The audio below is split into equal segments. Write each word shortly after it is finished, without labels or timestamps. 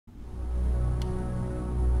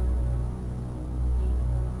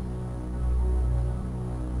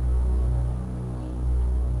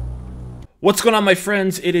What's going on, my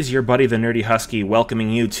friends? It is your buddy the Nerdy Husky welcoming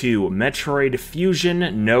you to Metroid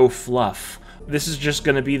Fusion No Fluff. This is just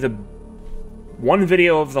going to be the one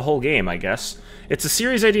video of the whole game, I guess. It's a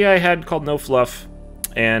series idea I had called No Fluff,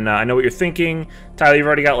 and I know what you're thinking. Tyler, you've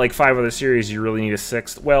already got like 5 other series, you really need a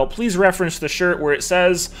 6th. Well, please reference the shirt where it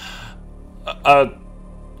says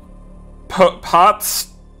Pots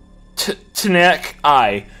Tnek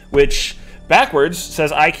I, which backwards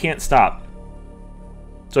says I can't stop.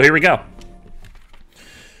 So here we go.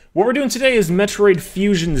 What we're doing today is Metroid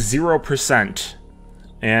Fusion 0%,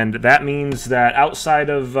 and that means that outside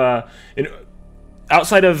of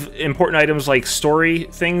important items like story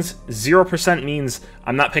things, 0% means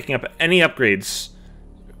I'm not picking up any upgrades.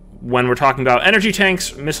 When we're talking about energy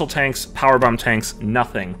tanks, missile tanks, power bomb tanks,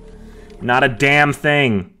 nothing. Not a damn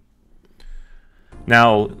thing.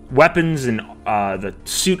 Now, weapons and the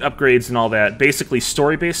suit upgrades and all that, basically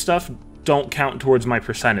story-based stuff, don't count towards my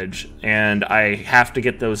percentage, and I have to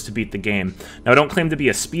get those to beat the game. Now, I don't claim to be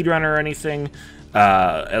a speedrunner or anything,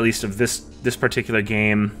 at least of this particular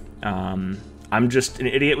game. I'm just an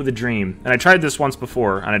idiot with a dream, and I tried this once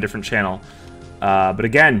before on a different channel, but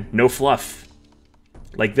again, no fluff.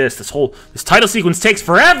 Like this title sequence takes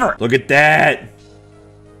forever! Look at that!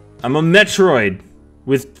 I'm a Metroid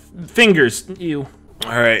with fingers. Ew.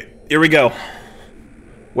 Alright, here we go.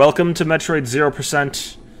 Welcome to Metroid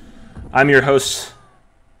 0%. I'm your host,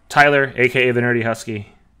 Tyler, aka the Nerdy Husky,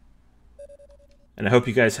 and I hope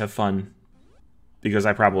you guys have fun, because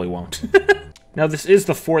I probably won't. Now, this is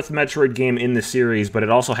the 4th Metroid game in the series, but it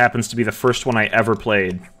also happens to be the first one I ever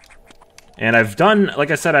played. And I've done,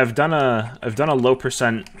 like I said, I've done a low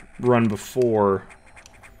percent run before,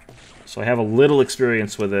 so I have a little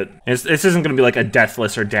experience with it. And this isn't going to be like a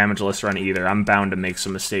deathless or damageless run either. I'm bound to make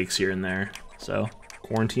some mistakes here and there. So,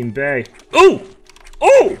 Quarantine Bay. Ooh!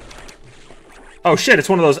 Ooh! Oh shit, it's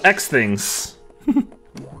one of those X things. Is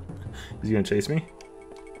he gonna chase me?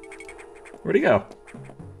 Where'd he go?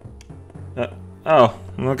 Oh,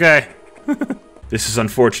 okay. This is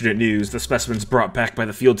unfortunate news. The specimens brought back by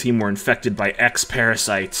the field team were infected by X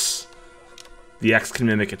parasites. The X can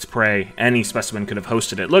mimic its prey. Any specimen could have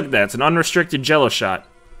hosted it. Look at that, it's an unrestricted jello shot.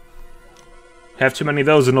 Have too many of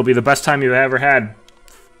those and it'll be the best time you've ever had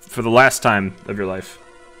for the last time of your life.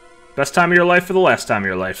 Best time of your life for the last time of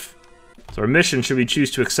your life. So our mission, should we choose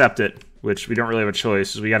to accept it, which we don't really have a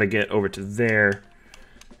choice, is we gotta get over to there,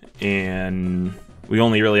 and we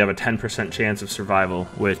only really have a 10% chance of survival,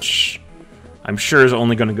 which I'm sure is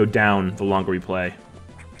only gonna go down the longer we play.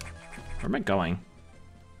 Where am I going?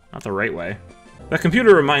 Not the right way. That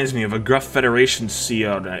computer reminds me of a gruff Federation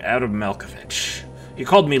CEO, Adam Malkovich. He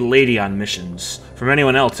called me lady on missions. From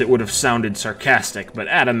anyone else it would have sounded sarcastic, but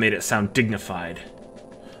Adam made it sound dignified.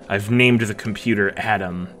 I've named the computer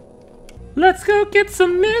Adam. Let's go get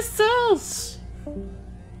some missiles!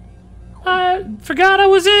 I forgot I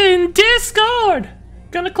was in Discord!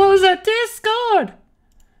 Gonna close that Discord!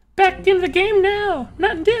 Back into the game now,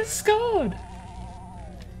 not in Discord!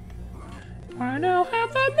 I now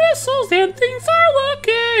have the missiles and things are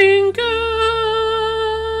looking good!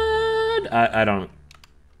 I don't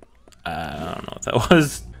know what that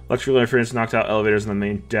was. Electrical interference knocked out elevators on the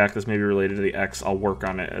main deck. This may be related to the X. I'll work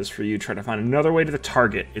on it. As for you, try to find another way to the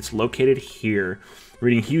target. It's located here.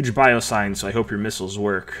 Reading huge biosigns, so I hope your missiles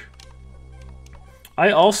work.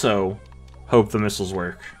 I also hope the missiles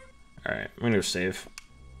work. Alright, I'm gonna go save.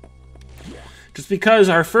 Just because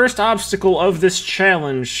our first obstacle of this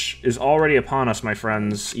challenge is already upon us, my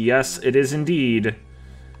friends. Yes, it is indeed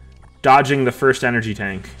dodging the first energy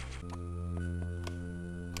tank.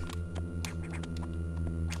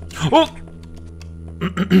 Oh!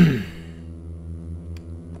 It's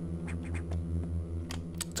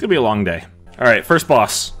gonna be a long day. Alright, first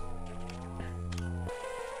boss.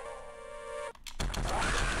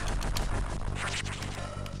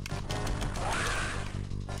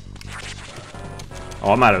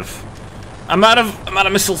 Oh, I'm out of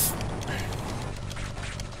missiles.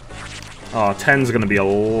 Oh, 10's gonna be a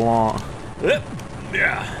long...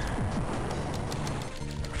 Yeah.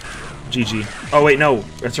 GG. Oh wait, no,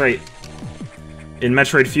 that's right. In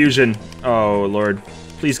Metroid Fusion, oh lord,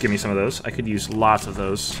 please give me some of those. I could use lots of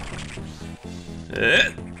those.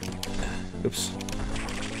 Oops.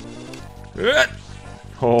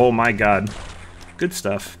 Oh my god. Good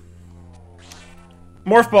stuff.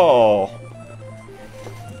 Morph Ball!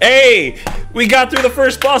 Hey! We got through the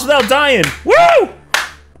first boss without dying! Woo! Alright,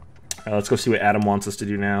 let's go see what Adam wants us to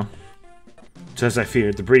do now. Just as I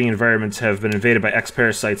feared, the breeding environments have been invaded by X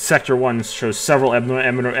parasites. Sector 1 shows several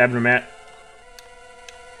abnormal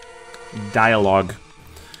dialogue.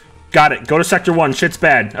 Got it. Go to Sector 1. Shit's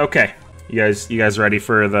bad. Okay. You guys ready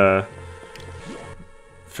for the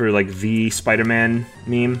For, like, the Spider-Man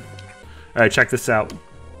meme. Alright, check this out.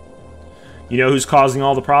 You know who's causing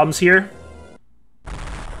all the problems here?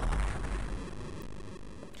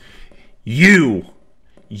 You!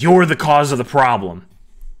 You're the cause of the problem.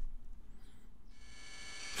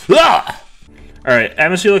 Ah! Alright,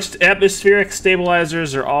 atmospheric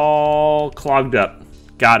stabilizers are all clogged up.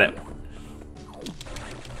 Got it.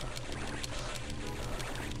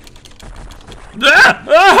 Ah!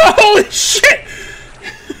 Oh, holy shit!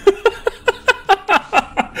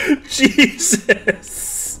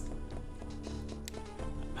 Jesus!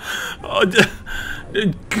 Oh,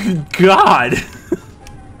 God!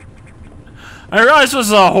 I realized this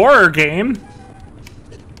was a horror game.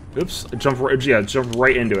 Oops! Jump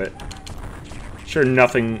right into it. Sure,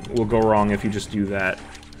 nothing will go wrong if you just do that.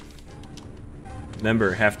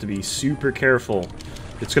 Remember, have to be super careful.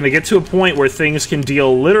 It's gonna get to a point where things can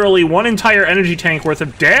deal literally one entire energy tank worth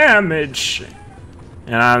of damage.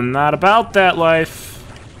 And I'm not about that life.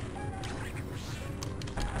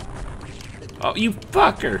 Oh, you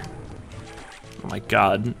fucker. Oh my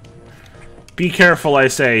god. Be careful, I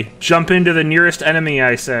say. Jump into the nearest enemy,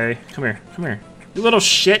 I say. Come here, come here. You little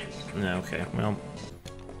shit. No, okay, well.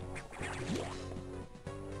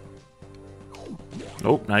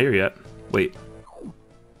 Oh, not here yet. Wait.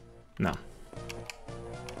 No.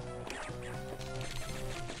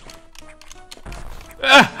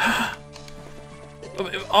 Ah!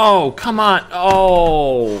 Oh, come on.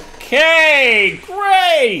 Oh. Okay,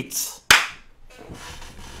 great!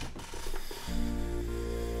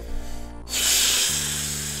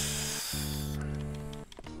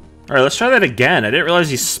 Alright, let's try that again. I didn't realize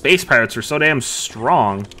these space pirates were so damn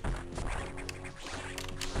strong.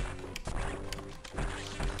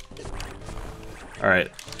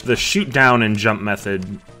 Alright, the shoot down and jump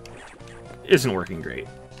method isn't working great,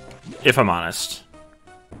 if I'm honest.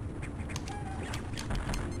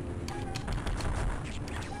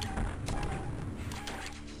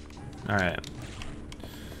 Alright.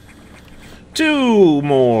 2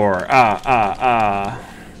 more!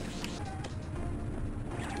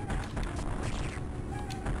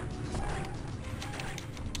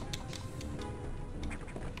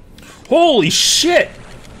 Holy shit!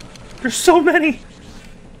 There's so many!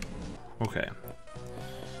 Okay.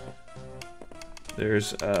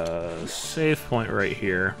 There's a save point right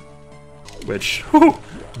here. Which, whew,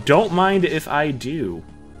 don't mind if I do.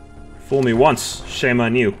 Fool me once, shame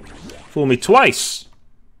on you. Fool me twice!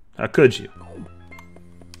 How could you?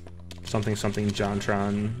 Something something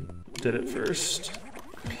JonTron did it first.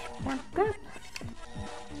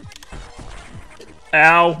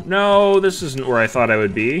 Ow! No, this isn't where I thought I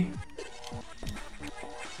would be.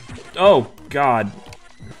 Oh, God.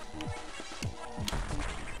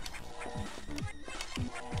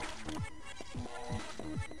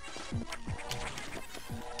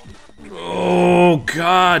 Oh,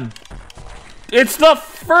 God. It's the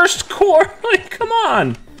first core! Like, come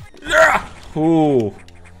on! Ooh.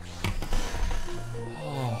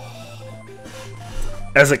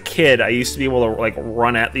 As a kid, I used to be able to, like,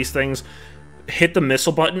 run at these things, hit the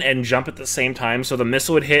missile button and jump at the same time, so the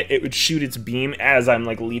missile would hit, it would shoot its beam as I'm,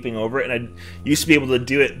 like, leaping over it, and I used to be able to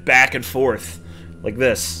do it back and forth, like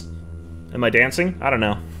this. Am I dancing? I don't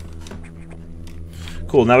know.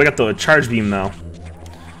 Cool, now we got the charge beam, though.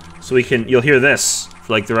 So we can, you'll hear this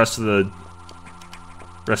for, like, the rest of the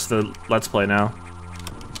Let's Play now.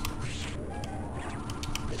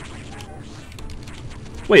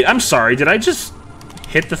 Wait, I'm sorry, did I just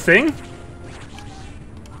hit the thing?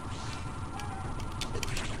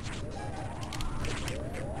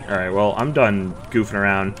 Alright, well, I'm done goofing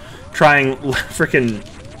around. Trying frickin'...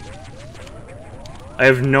 I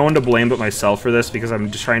have no one to blame but myself for this because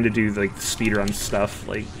I'm just trying to do, like, speedrun stuff.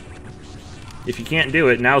 Like, if you can't do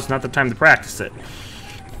it, now's not the time to practice it.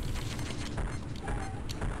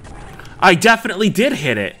 I definitely did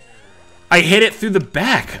hit it! I hit it through the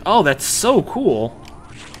back! Oh, that's so cool.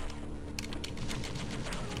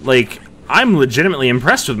 Like, I'm legitimately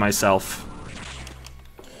impressed with myself.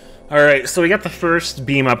 Alright, so we got the first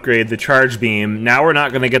beam upgrade, the charge beam. Now we're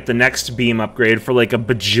not gonna get the next beam upgrade for like a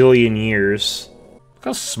bajillion years. Look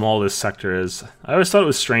how small this sector is. I always thought it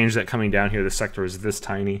was strange that coming down here, the sector was this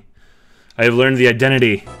tiny. I have learned the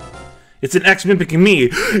identity. It's an X mimicking me.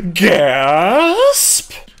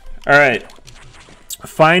 Gasp! Alright.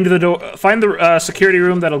 Find the security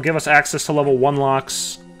room that'll give us access to level 1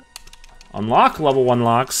 locks. Unlock level 1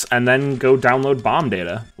 locks, and then go download bomb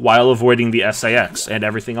data, while avoiding the SAX and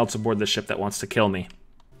everything else aboard the ship that wants to kill me.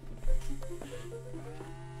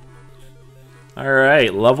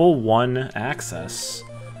 Alright, level 1 access.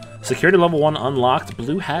 Security level 1 unlocked.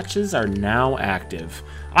 Blue hatches are now active.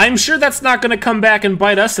 I'm sure that's not going to come back and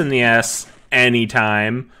bite us in the ass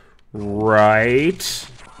anytime. Right?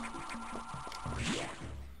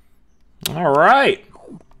 Alright.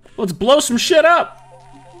 Let's blow some shit up.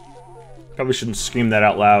 Probably shouldn't scream that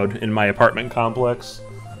out loud in my apartment complex.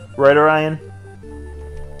 Right, Orion?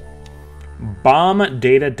 Bomb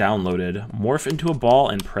data downloaded. Morph into a ball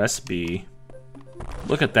and press B.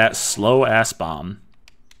 Look at that slow-ass bomb.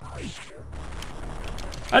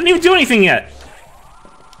 I didn't even do anything yet!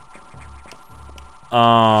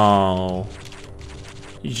 Oh.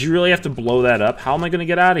 Did you really have to blow that up? How am I gonna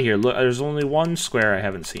get out of here? Look, there's only one square I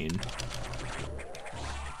haven't seen.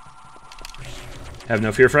 Have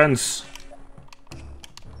no fear, friends.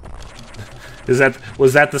 Was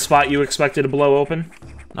that the spot you expected to blow open?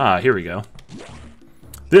 Ah, here we go.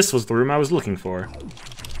 This was the room I was looking for.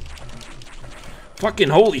 Fucking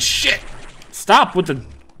holy shit! Stop with the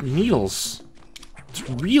needles. It's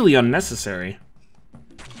really unnecessary.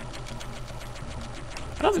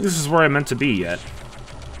 I don't think this is where I'm meant to be yet.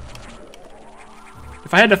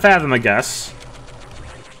 If I had to fathom a guess,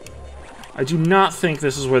 I do not think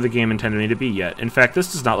this is where the game intended me to be yet. In fact,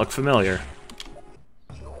 this does not look familiar.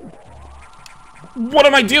 What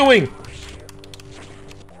am I doing?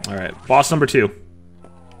 Alright, boss number 2.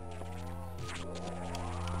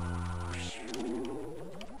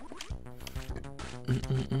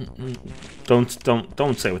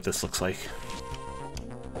 Don't say what this looks like.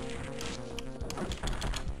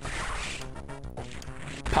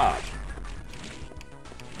 Pop.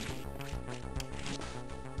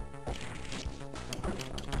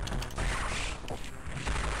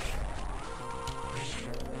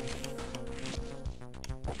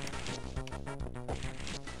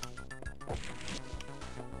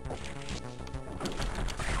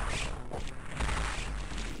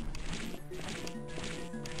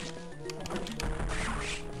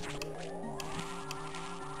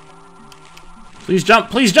 Please jump!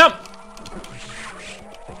 Please jump!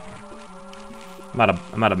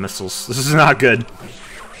 I'm out of missiles. This is not good.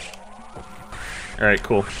 Alright,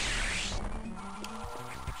 cool.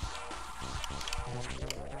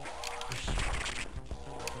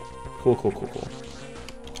 Cool.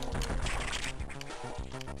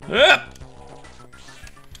 Ah!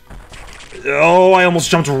 Oh, I almost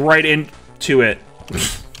jumped right into it.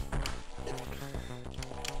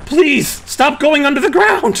 Please, stop going under the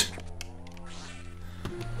ground!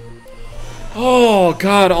 Oh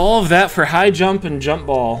god, all of that for high jump and jump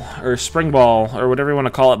ball, or spring ball, or whatever you want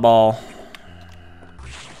to call it, ball.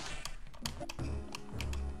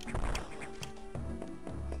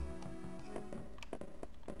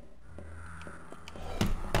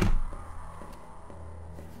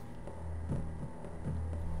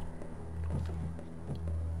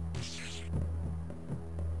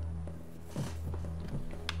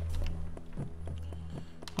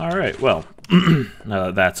 Alright, well, now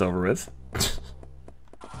that that's over with.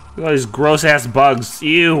 Look at all these gross-ass bugs.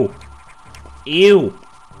 Ew. Ew.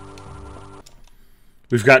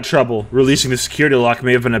 We've got trouble. Releasing the security lock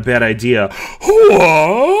may have been a bad idea.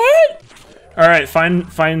 What? Alright,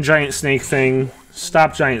 find giant snake thing.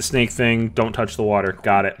 Stop giant snake thing. Don't touch the water.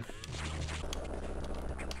 Got it.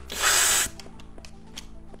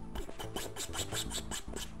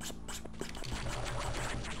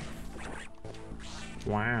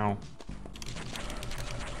 Wow.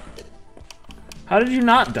 How did you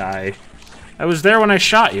not die? I was there when I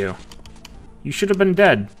shot you. You should have been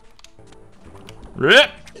dead.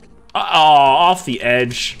 Uh-oh, off the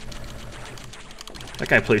edge. That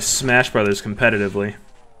guy plays Smash Brothers competitively.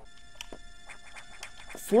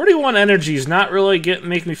 41 energy is not really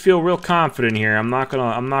make me feel real confident here. I'm not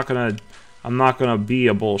gonna be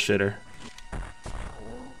a bullshitter.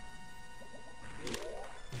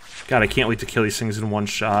 God, I can't wait to kill these things in one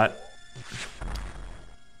shot.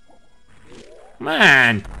 Come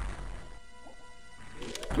on!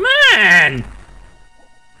 Come on!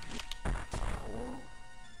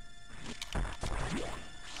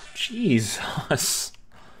 Jesus.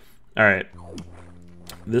 Alright.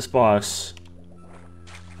 This boss...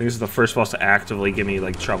 I think this is the first boss to actively give me,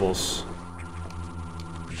 like, troubles.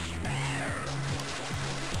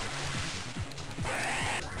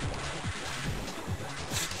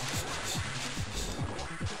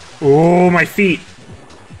 Oh, my feet!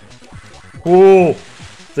 Oh,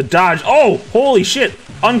 the dodge. Oh, holy shit.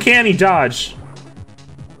 Uncanny dodge.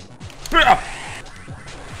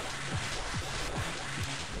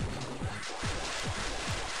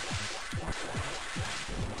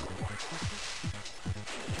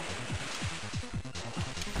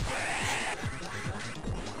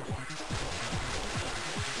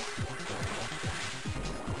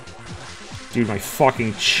 Dude, my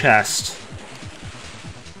fucking chest.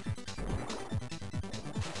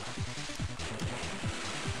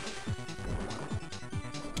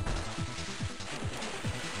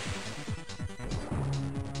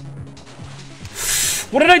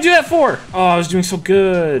 What did I do that for? Oh, I was doing so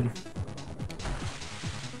good.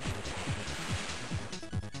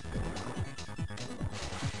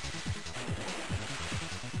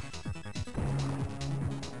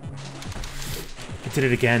 I did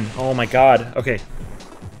it again. Oh my god. Okay.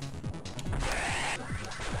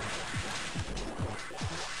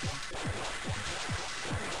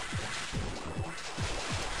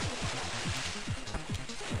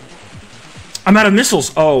 I'm out of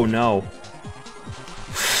missiles. Oh no.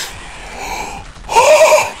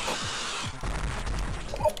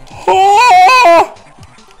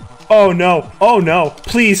 Oh no. Oh no.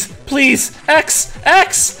 Please. Please. X.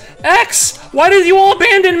 X. X. Why did you all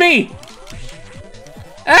abandon me?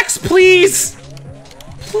 X, please.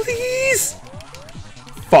 Please.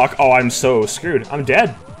 Fuck. Oh, I'm so screwed. I'm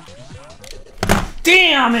dead.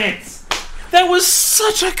 Damn it. That was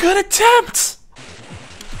such a good attempt.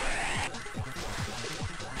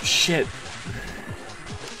 Shit.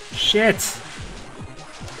 Shit.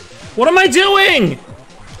 What am I doing?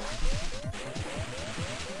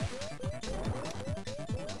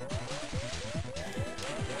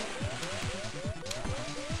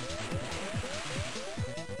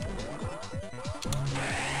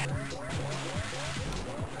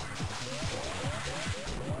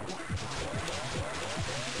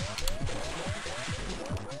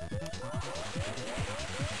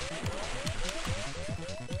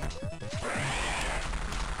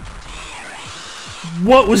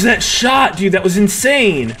 What was that shot, dude? That was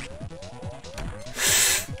insane.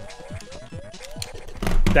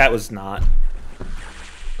 That was not.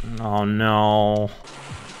 Oh no.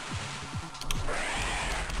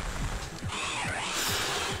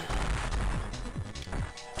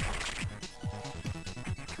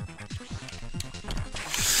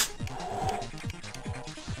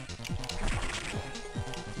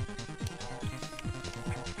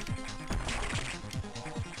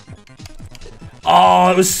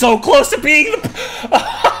 Oh, it was so close to being the...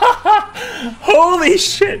 Holy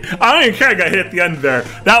shit. I don't even care I got hit at the end there.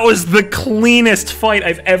 That was the cleanest fight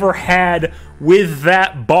I've ever had with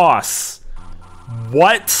that boss.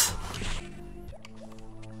 What?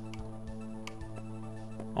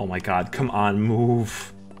 Oh my god, come on,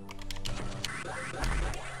 move.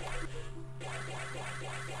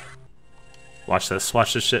 Watch this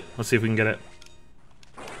shit. Let's see if we can get it.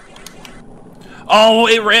 Oh,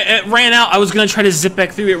 it ran out. I was gonna try to zip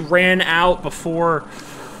back through. It ran out before.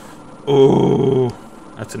 Oh,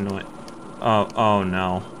 that's annoying. Oh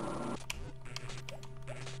no.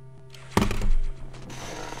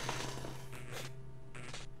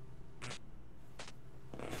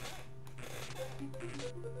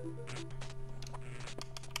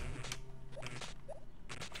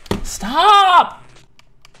 Stop!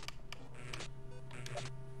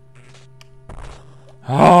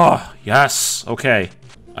 Oh, yes. Okay.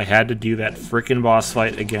 I had to do that frickin' boss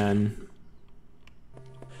fight again.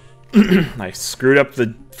 I screwed up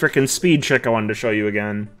the frickin' speed trick I wanted to show you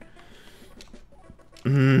again.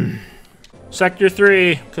 Sector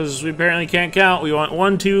 3, because we apparently can't count. We want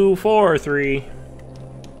 1, 2, 4, 3.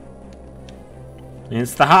 And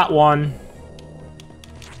it's the hot one.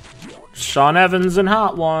 Sean Evans and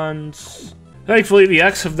Hot Ones. Thankfully, the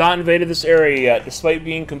X have not invaded this area yet, despite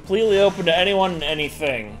being completely open to anyone and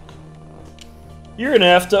anything. You're gonna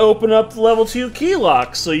have to open up the level 2 key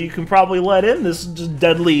lock so you can probably let in this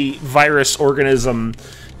deadly virus organism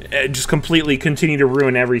just completely continue to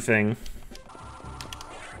ruin everything.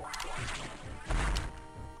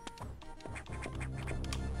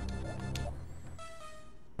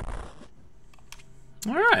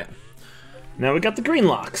 Alright. Now we got the green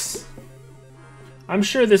locks. I'm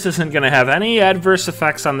sure this isn't gonna have any adverse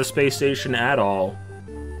effects on the space station at all.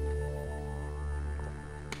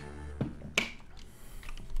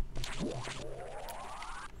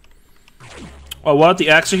 Oh, what? The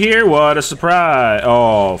X are here? What a surprise.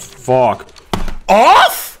 Oh, fuck.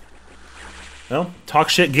 Off? Well, talk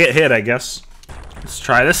shit, get hit, I guess. Let's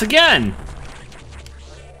try this again.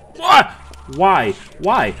 What? Why?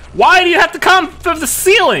 Why? Why do you have to come from the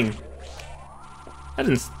ceiling? That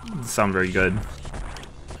didn't sound very good.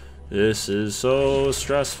 This is so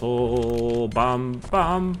stressful. Bum,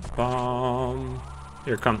 bum, bum.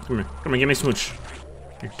 Here, come here. Come here, give me a smooch.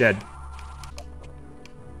 You're dead.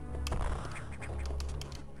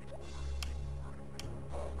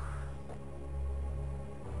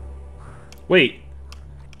 Wait.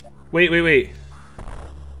 Wait.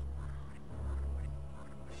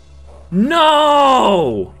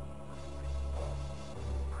 No!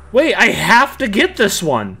 Wait, I have to get this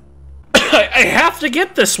one. I have to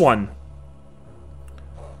get this one.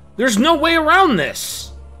 There's no way around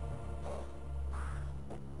this.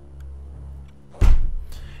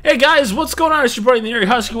 Hey guys, what's going on? It's your buddy, the Nerdy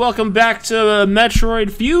Husky. Welcome back to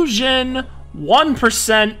Metroid Fusion.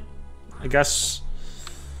 1%. I guess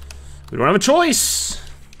we don't have a choice.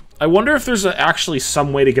 I wonder if there's actually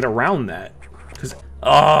some way to get around that. Because,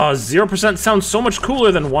 0% sounds so much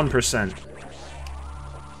cooler than 1%.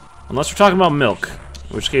 Unless we're talking about milk.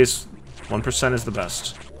 In which case, 1% is the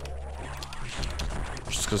best.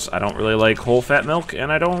 Just because I don't really like whole fat milk,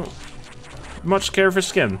 and I don't much care for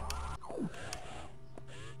skim.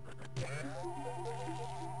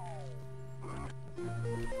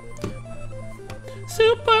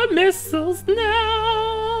 Super missiles now!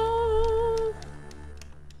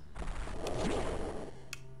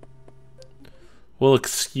 Well,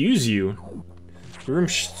 excuse you. The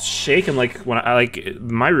room's shaking like when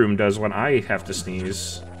my room does when I have to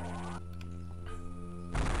sneeze.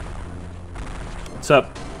 What's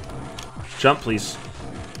up? Jump, please.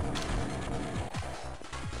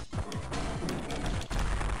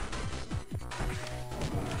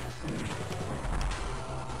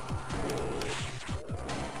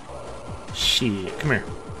 Shit, come here.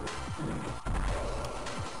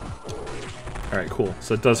 Alright, cool.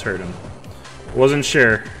 So it does hurt him. Wasn't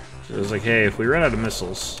sure. It was like, hey, if we run out of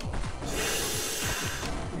missiles...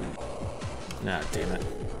 Nah, damn it.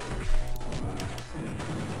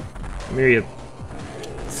 Come here, you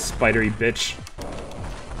spidery bitch.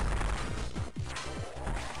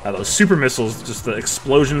 Those super missiles, just the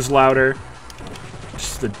explosions louder.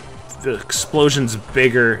 Just the explosions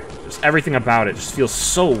bigger. Just everything about it just feels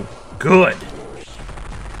so good.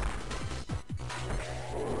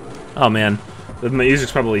 Oh man, the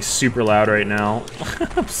music's probably super loud right now.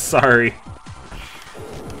 I'm sorry.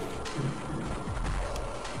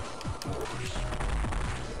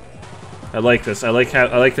 I like this. I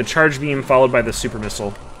like the charge beam followed by the super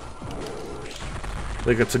missile. I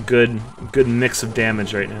think it's a good mix of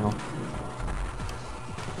damage right now.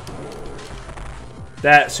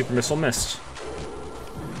 That super missile missed.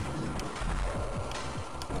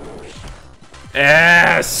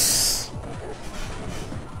 Yes!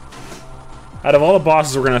 Out of all the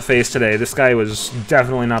bosses we're gonna face today, this guy was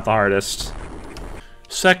definitely not the hardest.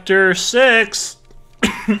 Sector 6!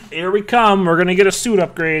 Here we come. We're gonna get a suit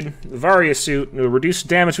upgrade. The Varia suit. It'll reduce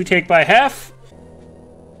damage we take by half.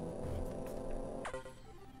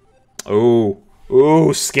 Oh.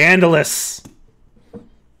 Oh, scandalous.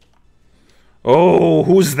 Oh,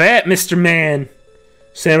 who's that, Mr. Man?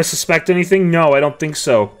 Samus suspect anything? No, I don't think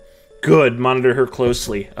so. Good. Monitor her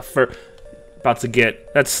closely. About to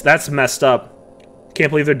get... That's messed up. Can't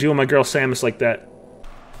believe they're doing my girl Samus like that.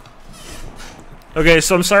 Okay,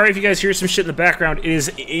 so I'm sorry if you guys hear some shit in the background. It is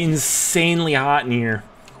insanely hot in here.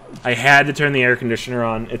 I had to turn the air conditioner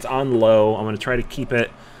on. It's on low. I'm going to try to keep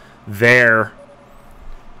it there.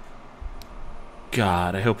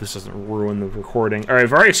 God, I hope this doesn't ruin the recording. Alright,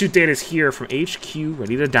 Varia suit data is here from HQ,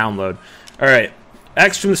 ready to download. Alright,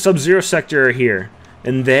 X from the Sub-Zero sector are here.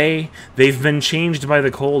 And they've been changed by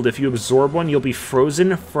the cold. If you absorb one, you'll be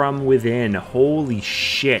frozen from within. Holy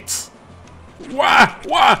shit.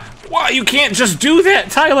 Why? You can't just do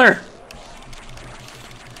that, Tyler!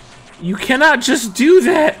 You cannot just do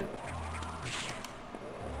that!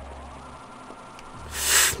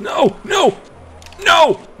 No! No!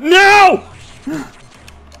 No! No!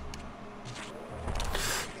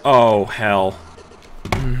 Oh, hell.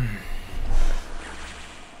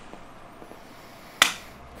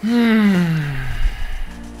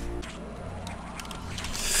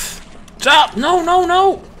 Stop! No, no,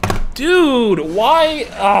 no! Dude, why?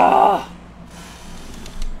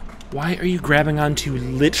 Why are you grabbing onto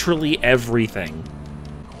literally everything?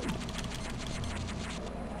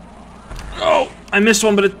 Oh! I missed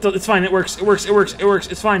one, but it's fine. It works. It works. It works. It works.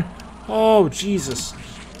 It's fine. Oh, Jesus.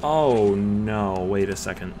 Oh, no. Wait a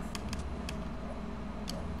second.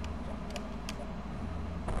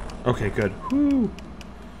 Okay, good. Whew.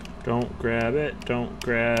 Don't grab it. Don't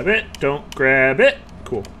grab it. Don't grab it.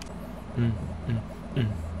 Cool.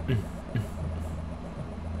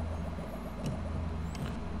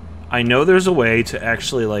 I know there's a way to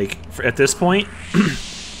actually, like, at this point,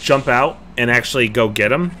 jump out and actually go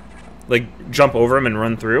get him. Like, jump over him and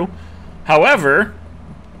run through. However,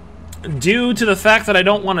 due to the fact that I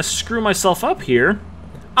don't want to screw myself up here,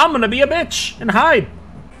 I'm gonna be a bitch and hide.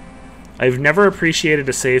 I've never appreciated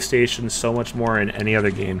a save station so much more in any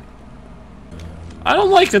other game. I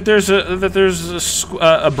don't like that there's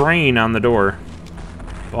a brain on the door.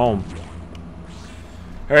 Boom.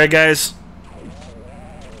 Alright, guys.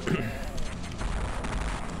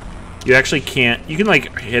 You actually can't... You can,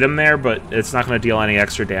 like, hit him there, but it's not going to deal any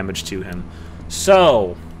extra damage to him.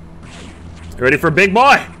 So... You ready for big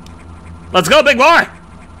boy? Let's go, big boy!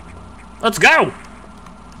 Let's go!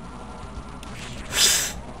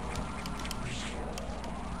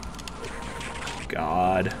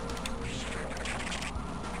 God.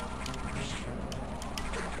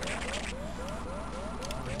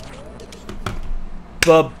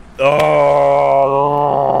 The...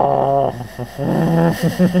 Oh.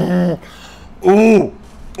 Ooh!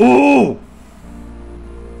 Ooh!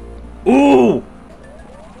 Ooh!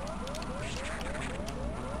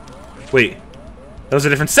 Wait. That was a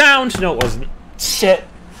different sound! No, it wasn't. Shit.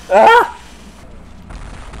 Ah!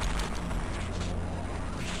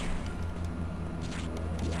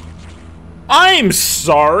 I'm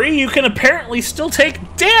sorry, you can apparently still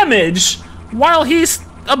take damage while he's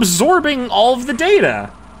absorbing all of the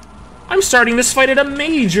data. I'm starting this fight at a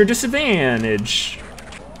major disadvantage.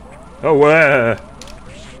 Oh,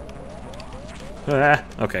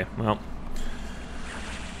 okay, well.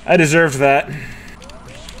 I deserved that.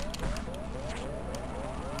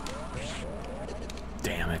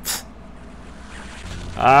 Damn it.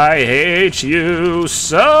 I hate you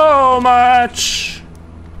so much.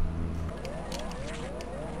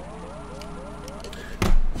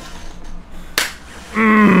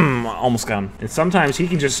 Almost got him. And sometimes he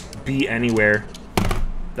can just be anywhere.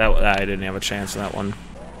 That I didn't have a chance in that one.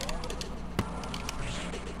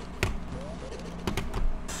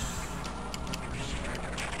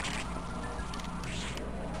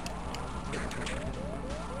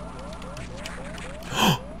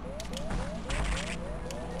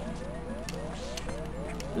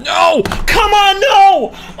 No! Come on,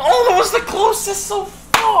 no! Oh, that was the closest so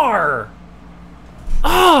far!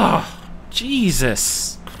 Ah! Oh,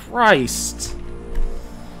 Jesus Christ.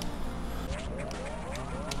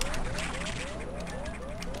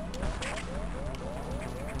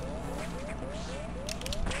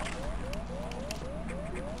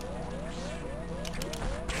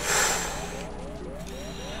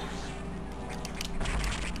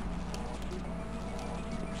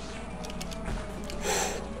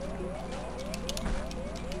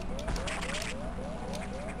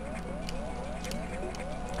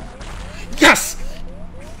 Yes!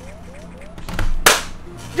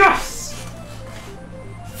 Yes!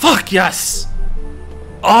 Fuck yes!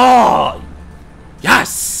 Oh!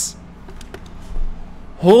 Yes!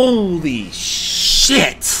 Holy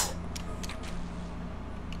shit!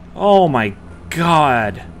 Oh my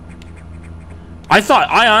god.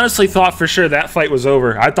 I honestly thought for sure that fight was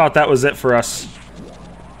over. I thought that was it for us.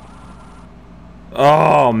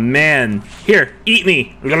 Oh, man. Here, eat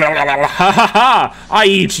me. Ha ha ha! I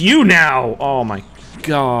eat you now! Oh my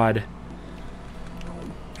god.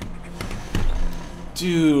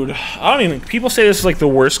 Dude, I don't even... People say this is like the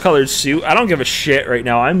worst colored suit. I don't give a shit right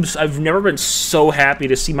now. I've never been so happy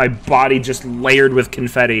to see my body just layered with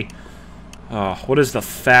confetti. Oh, what is the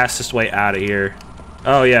fastest way out of here?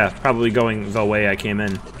 Oh yeah, probably going the way I came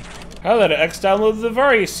in. How did X download the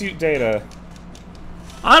Vari suit data?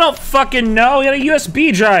 I don't fucking know. He had a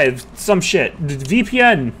USB drive. Some shit.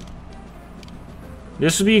 VPN.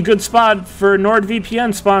 This would be a good spot for a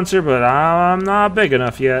NordVPN sponsor, but I'm not big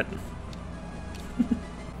enough yet.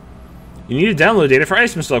 You need to download data for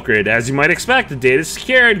Ice Missile upgrade. As you might expect, the data is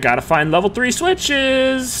secured. Gotta find level 3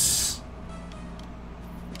 switches.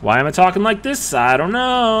 Why am I talking like this? I don't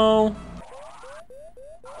know.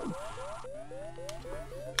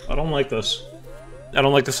 I don't like this. I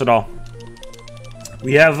don't like this at all.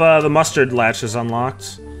 We have the mustard latches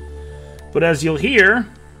unlocked. But as you'll hear,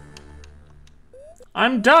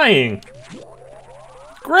 I'm dying.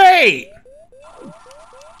 Great!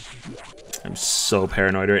 I'm so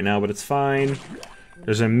paranoid right now, but it's fine.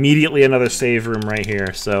 There's immediately another save room right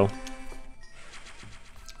here, so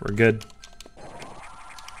we're good.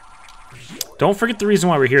 Don't forget the reason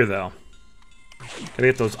why we're here, though. Gotta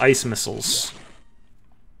get those ice missiles.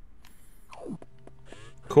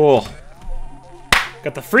 Cool.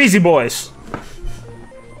 Got the Freezy boys.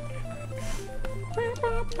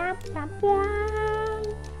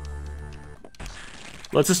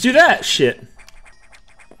 Let's just do that shit.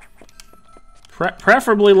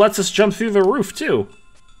 Preferably lets us jump through the roof, too.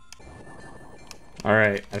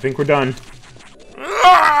 Alright, I think we're done.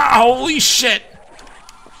 Ah, holy shit!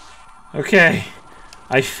 Okay.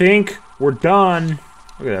 I think we're done.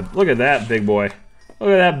 Look at that big boy. Look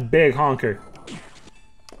at that big honker.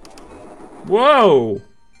 Whoa!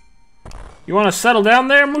 You want to settle down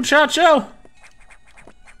there, muchacho?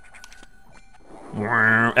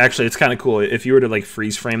 Actually, it's kind of cool. If you were to like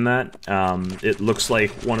freeze frame that, it looks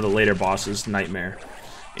like one of the later bosses, Nightmare.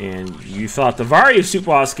 And you thought the Varia suit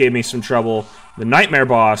boss gave me some trouble. The Nightmare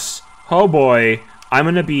boss, oh boy, I'm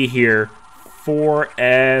gonna be here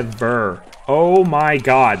forever. Oh my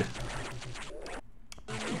god.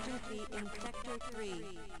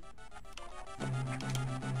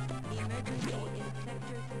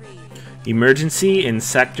 Emergency in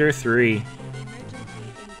Sector 3.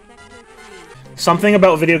 Something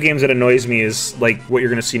about video games that annoys me is like what you're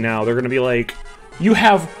gonna see now. They're gonna be like, you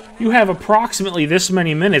have approximately this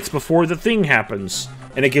many minutes before the thing happens.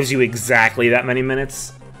 And it gives you exactly that many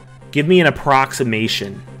minutes. Give me an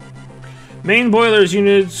approximation. Main boiler's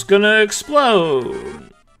unit's gonna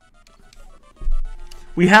explode.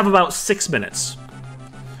 We have about 6 minutes.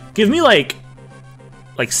 Give me like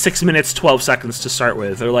 6 minutes, 12 seconds to start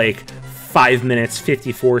with, or like 5 minutes,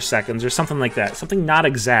 54 seconds, or something like that. Something not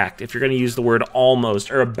exact, if you're gonna use the word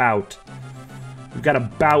almost, or about. We've got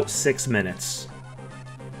about 6 minutes.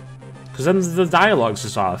 Because then the dialogue's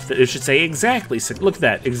just off. It should say exactly. Look at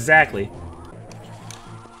that, exactly.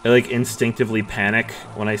 I like instinctively panic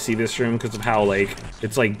when I see this room because of how like,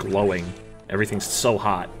 it's like glowing. Everything's so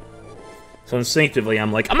hot. So instinctively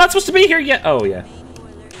I'm like, I'm not supposed to be here yet! Oh yeah.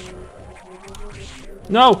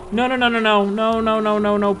 No, no, no, no, no, no, no, no, no,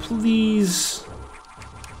 no, no, please.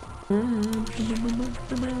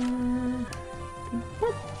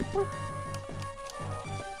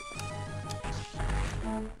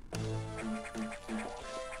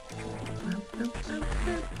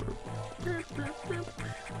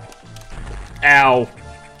 Ow.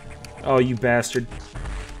 Oh, you bastard.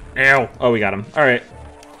 Ow. Oh, we got him. Alright.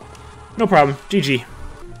 No problem. GG.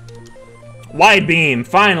 Wide beam,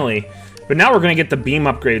 finally. But now we're gonna get the beam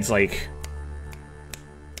upgrades, like,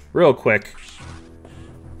 real quick.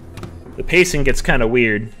 The pacing gets kind of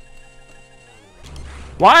weird.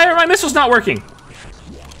 Why are my missiles not working?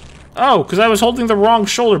 Oh, because I was holding the wrong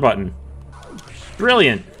shoulder button.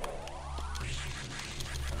 Brilliant.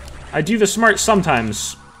 I do the smart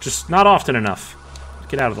sometimes, just not often enough.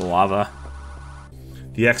 Get out of the lava.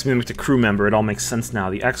 The X mimicked a crew member. It all makes sense now.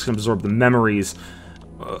 The X can absorb the memories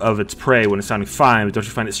of its prey when it's sounding fine, but don't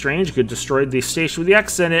you find it strange? You could destroy the station with the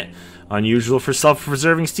X in it. Unusual for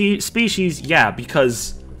self-preserving species. Yeah,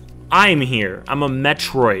 because I'm here. I'm a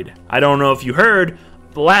Metroid. I don't know if you heard,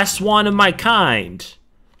 the last one of my kind.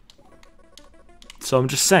 So I'm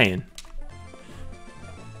just saying.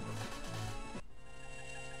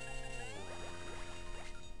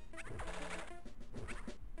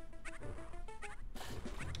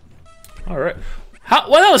 Alright.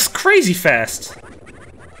 Well, that was crazy fast.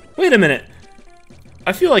 Wait a minute.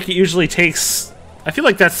 I feel like it usually takes... I feel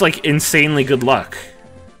like that's, like, insanely good luck.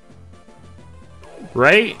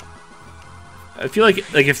 Right? I feel like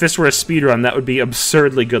if this were a speedrun, that would be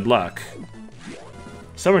absurdly good luck.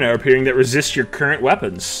 Some are now appearing that resist your current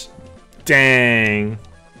weapons. Dang.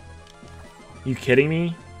 You kidding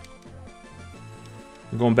me?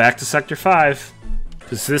 I'm going back to Sector 5.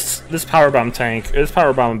 Because this power bomb tank, this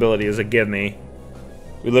power bomb ability is a give me.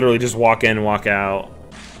 We literally just walk in and walk out.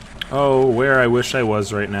 Oh, where I wish I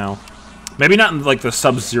was right now. Maybe not in, like, the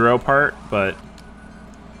Sub-Zero part, but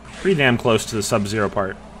pretty damn close to the Sub-Zero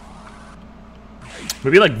part.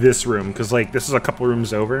 Maybe, like, this room, because, like, this is a couple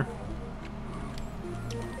rooms over.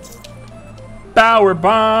 Power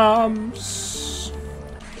bombs!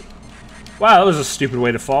 Wow, that was a stupid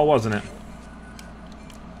way to fall, wasn't it?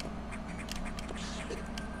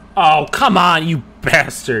 Oh, come on, you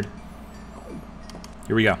bastard!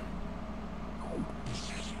 Here we go.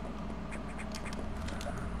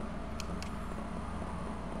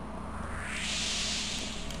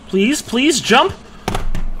 Please, please, jump!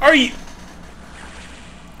 Are you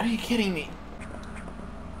kidding me?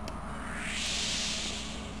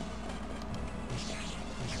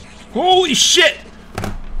 Holy shit!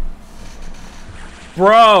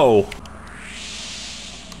 Bro!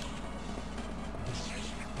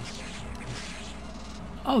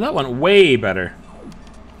 Oh, that went way better.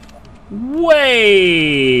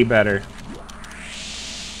 Way better.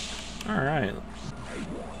 Alright.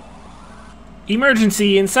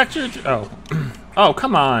 Emergency in sector... Oh. Oh,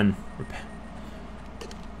 come on.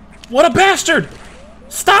 What a bastard!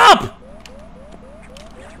 Stop!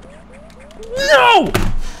 No!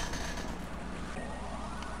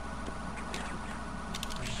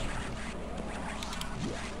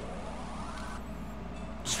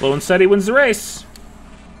 Slow and steady wins the race.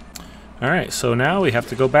 Alright, so now we have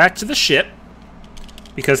to go back to the ship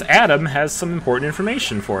because Adam has some important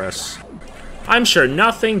information for us. I'm sure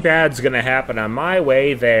nothing bad's gonna happen on my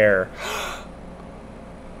way there.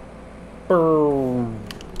 Good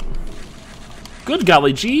Good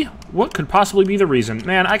golly gee, what could possibly be the reason?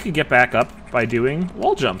 Man, I could get back up by doing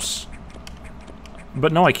wall jumps.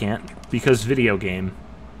 But no, I can't, because video game.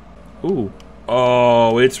 Ooh.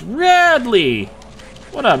 Oh, it's Radley!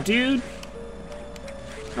 What up, dude?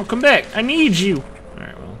 Oh, come back. I need you.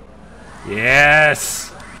 Alright, well.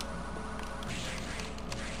 Yes!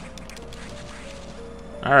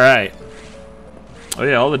 Alright. Oh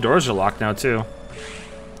yeah, all the doors are locked now, too.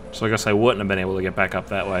 So I guess I wouldn't have been able to get back up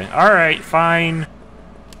that way. Alright, fine.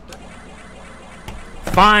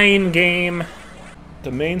 Fine, game.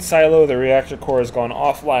 The main silo of the reactor core has gone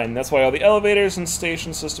offline. That's why all the elevators and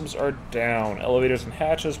station systems are down. Elevators and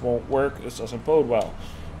hatches won't work. This doesn't bode well.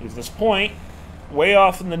 At this point, way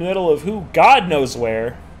off in the middle of who God knows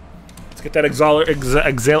where. Let's get that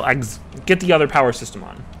get the other power system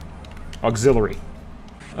on. Auxiliary.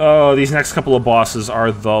 Oh, these next couple of bosses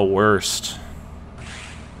are the worst.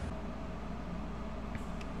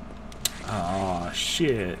 Oh,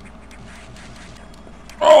 shit.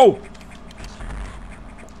 Oh!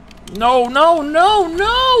 No, no, no,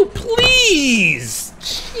 no! Please!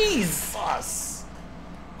 Jesus!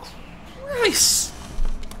 Christ!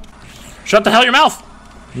 Shut the hell your mouth!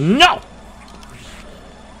 No!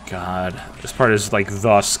 God, this part is like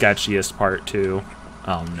the sketchiest part too.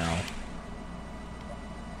 Oh no.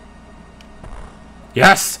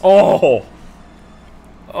 Yes! Oh!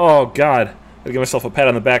 Oh God. I gotta give myself a pat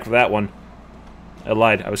on the back for that one. I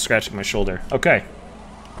lied, I was scratching my shoulder. Okay.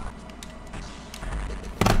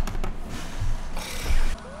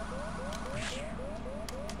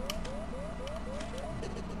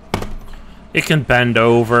 It can bend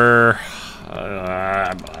over.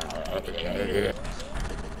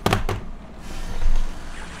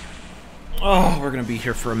 Oh, we're gonna be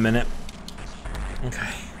here for a minute. Okay.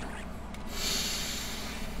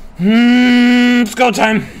 It's go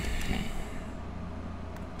time.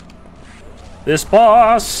 This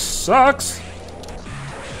boss sucks.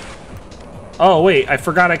 Oh wait, I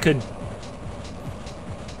forgot I could.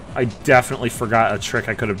 I definitely forgot a trick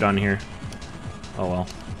I could have done here. Oh well.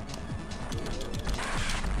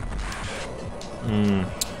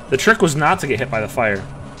 The trick was not to get hit by the fire.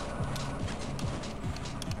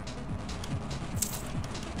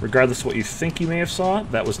 Regardless of what you think you may have saw,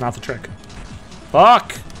 that was not the trick.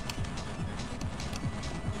 Fuck!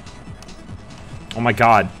 Oh my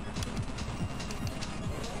God.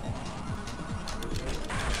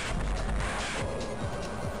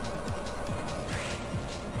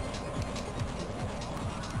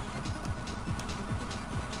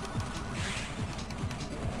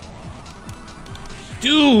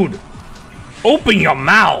 Dude! Open your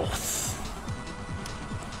mouth!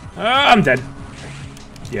 I'm dead.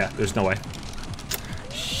 Yeah, there's no way.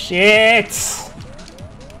 Shit!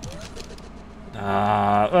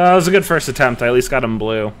 Well, it was a good first attempt. I at least got him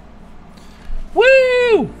blue.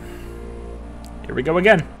 Woo! Here we go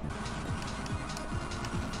again.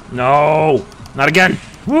 No! Not again!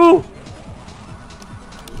 Woo!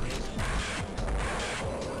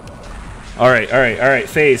 Alright, alright, alright.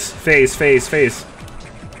 Phase, phase, phase, phase.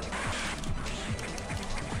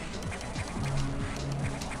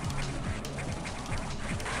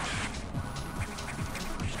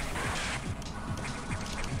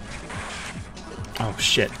 Oh,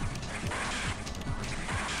 shit.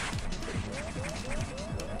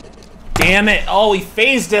 Damn it! Oh, he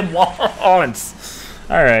phased him once!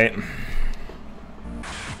 Alright.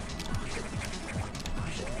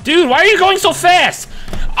 Dude, why are you going so fast?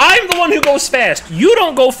 I'm the one who goes fast. You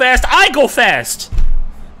don't go fast, I go fast.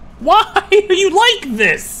 Why are you like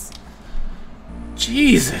this?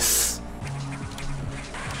 Jesus.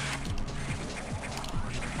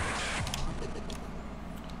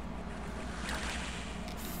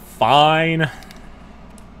 Fine.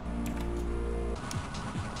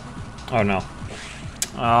 Oh no.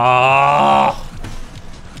 Ah.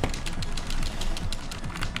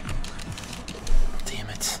 Damn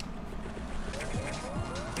it.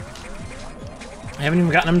 I haven't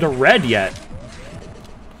even gotten him to red yet.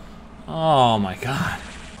 Oh my God.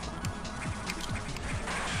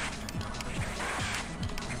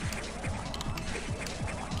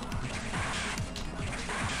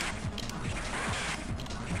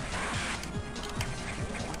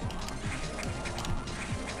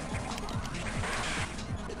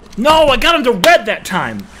 No, I got him to red that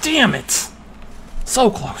time! Damn it!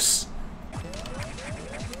 So close.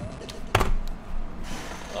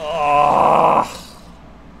 Oh.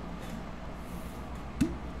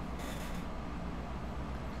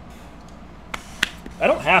 I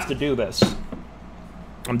don't have to do this.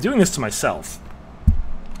 I'm doing this to myself.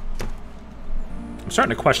 I'm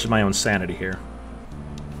starting to question my own sanity here.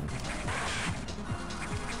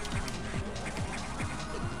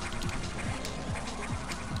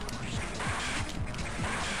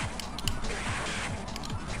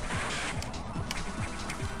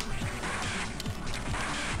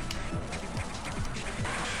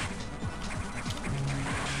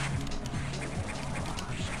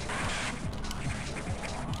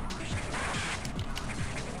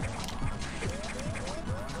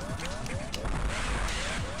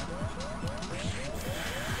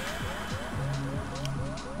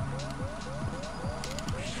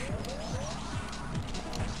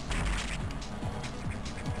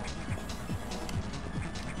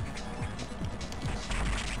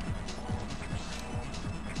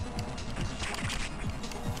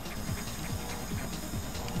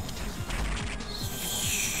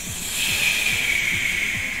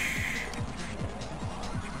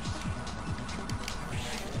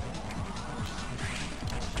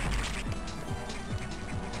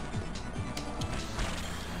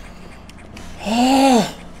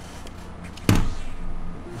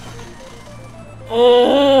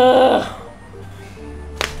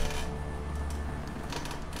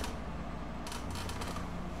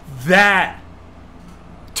 That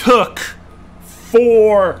took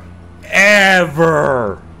forever.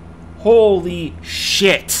 Holy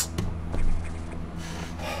shit.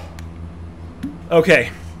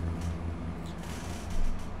 Okay.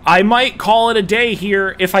 I might call it a day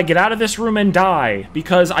here if I get out of this room and die,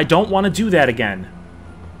 because I don't want to do that again.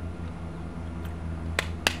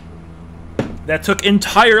 That took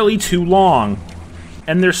entirely too long.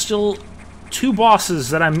 And there's still 2 bosses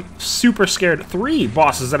that I'm super scared... 3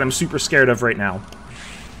 bosses that I'm super scared of right now.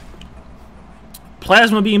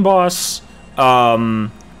 Plasma Beam Boss,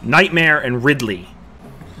 Nightmare, and Ridley.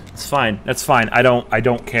 It's fine. That's fine. I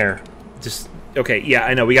don't care. Just... Okay, yeah,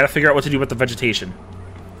 I know. We gotta figure out what to do with the vegetation.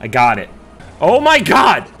 I got it. Oh my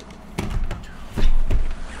god!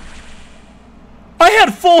 I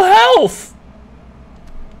had full health!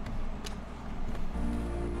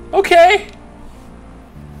 Okay.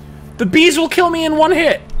 The bees will kill me in 1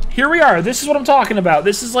 hit. Here we are. This is what I'm talking about.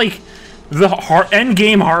 This is like the end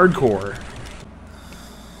game hardcore.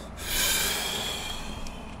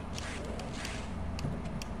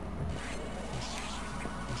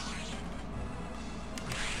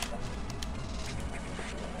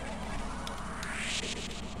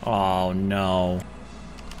 Oh no.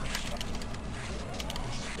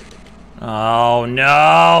 Oh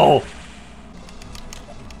no!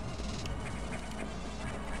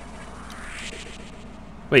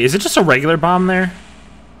 Wait, is it just a regular bomb there?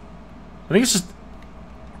 I think it's just...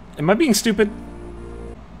 Am I being stupid?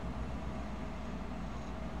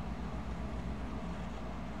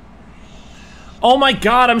 Oh my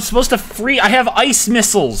god, I'm supposed to free... I have ice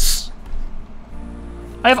missiles!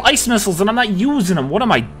 I have ice missiles and I'm not using them. What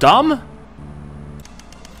am I, dumb?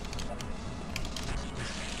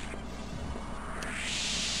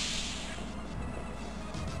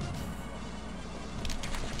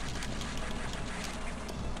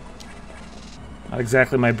 Not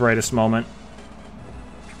exactly my brightest moment.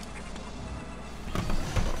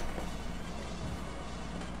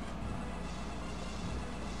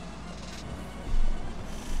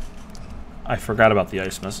 I forgot about the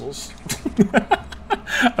ice missiles.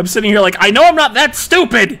 I'm sitting here like, I know I'm not that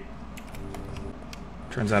stupid!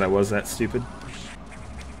 Turns out I was that stupid.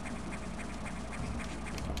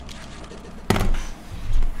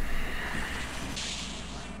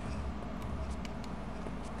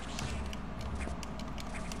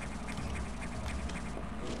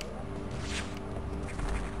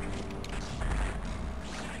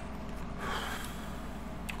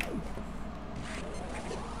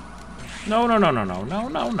 No, no, no, no, no, no,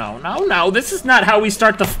 no, no, no, no. This is not how we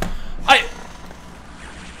start the...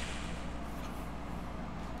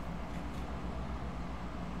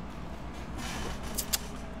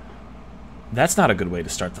 That's not a good way to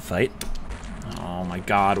start the fight. Oh my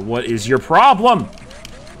god, what is your problem?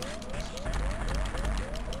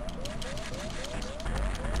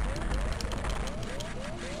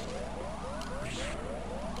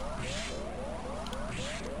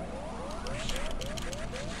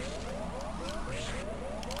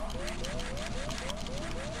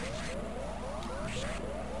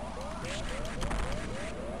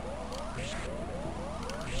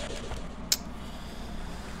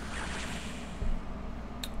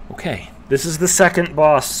 Okay, this is the second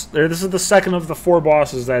boss. This is the second of the 4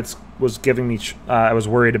 bosses that was giving me. I was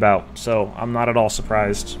worried about, so I'm not at all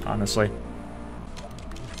surprised, honestly.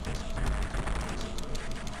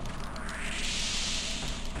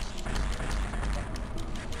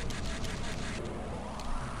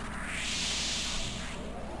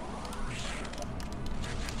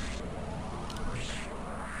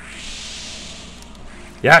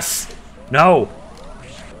 Yes. No.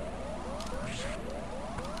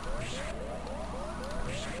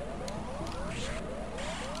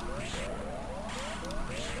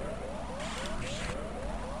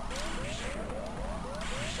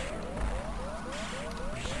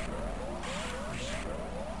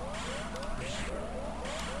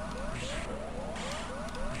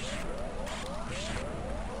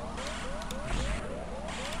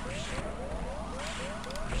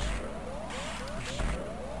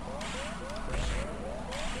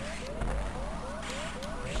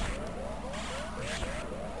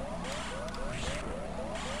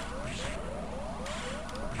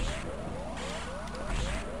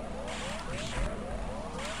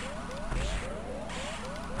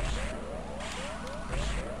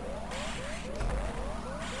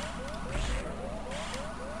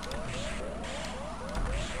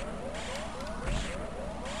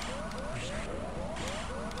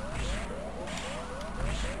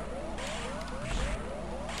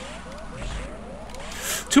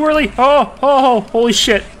 Too early! Oh, holy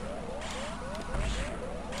shit!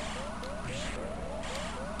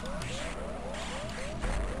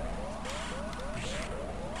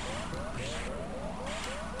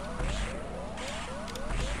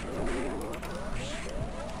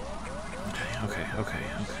 okay.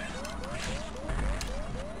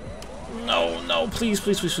 No, no, please,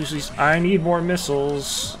 please, please, please, please. I need more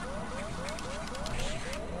missiles.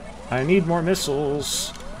 I need more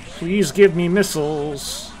missiles. Please give me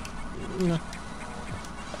missiles.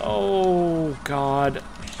 Oh, God.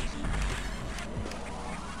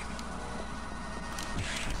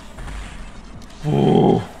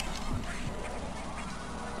 Ooh.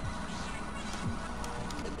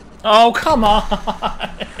 Oh, come on!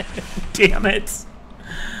 Damn it!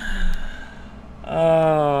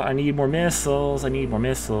 I need more missiles. I need more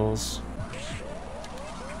missiles.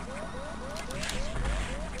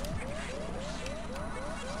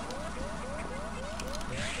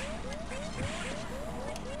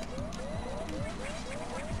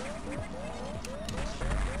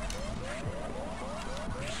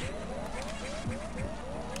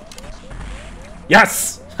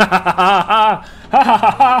 Yes! Ha ha ha ha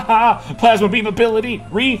ha ha ha! Plasma beam ability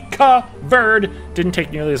recovered! Didn't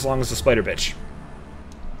take nearly as long as the spider bitch.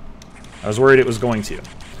 I was worried it was going to.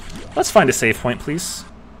 Let's find a save point, please.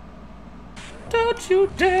 Don't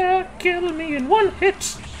you dare kill me in one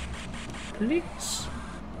hit! Please.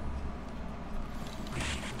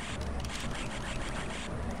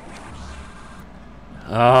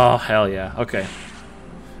 Oh, hell yeah. Okay.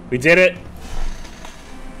 We did it.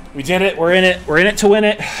 We did it. We're in it. We're in it to win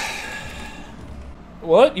it.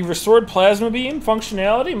 What? You restored plasma beam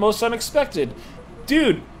functionality? Most unexpected.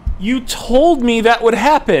 Dude, you told me that would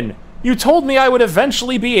happen. You told me I would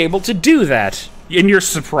eventually be able to do that. And you're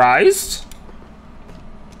surprised?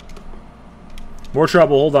 More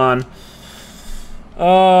trouble. Hold on.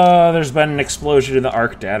 There's been an explosion in the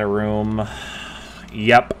ARC data room.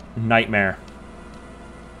 Yep. Nightmare.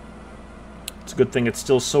 It's a good thing it's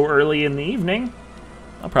still so early in the evening.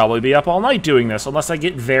 I'll probably be up all night doing this, unless I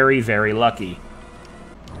get very, very lucky.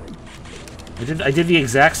 I did the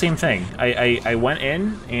exact same thing. I went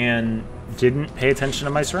in and didn't pay attention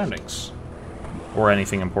to my surroundings. Or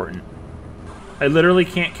anything important. I literally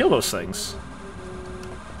can't kill those things.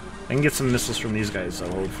 I can get some missiles from these guys,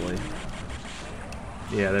 though, hopefully.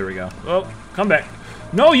 Yeah, there we go. Oh, come back.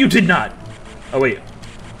 No, you did not! Oh, wait.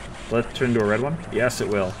 Will it turn into a red one? Yes, it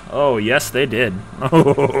will. Oh, yes, they did.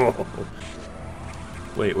 Oh.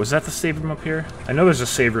 Wait, was that the save room up here? I know there's a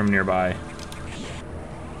save room nearby.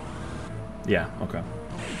 Yeah, okay.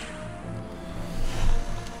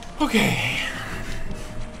 Okay.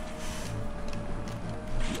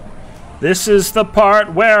 This is the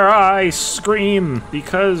part where I scream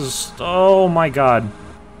because, oh my god.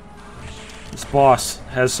 This boss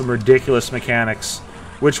has some ridiculous mechanics,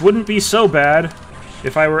 which wouldn't be so bad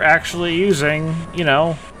if I were actually using, you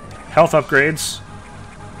know, health upgrades.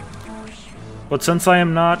 But since I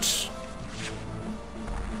am not,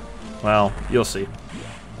 well, you'll see.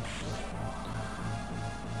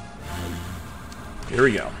 Here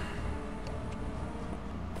we go.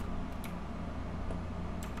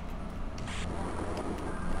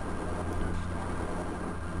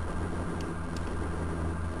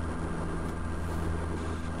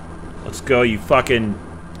 Let's go, you fucking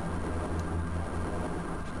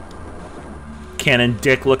cannon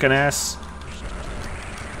dick looking ass.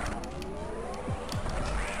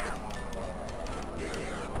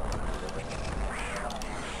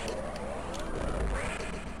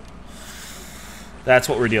 That's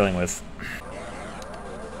what we're dealing with.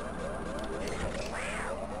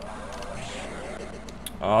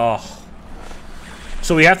 Oh.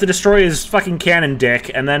 So we have to destroy his fucking cannon dick,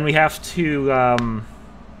 and then we have to,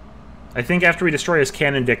 I think after we destroy his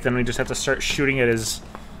cannon dick, then we just have to start shooting at his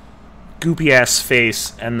goopy-ass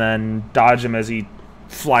face, and then dodge him as he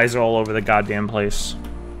flies all over the goddamn place.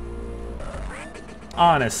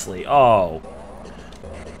 Honestly. Oh.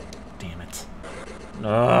 Damn it.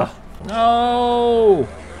 Ugh. No!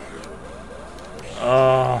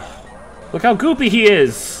 Look how goopy he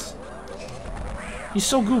is! He's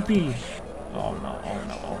so goopy! Oh no, oh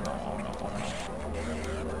no, oh no, oh no,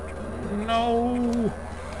 oh no.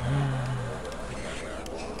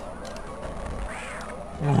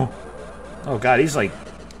 No! Oh god, he's like...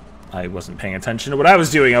 I wasn't paying attention to what I was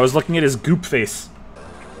doing, I was looking at his goop face.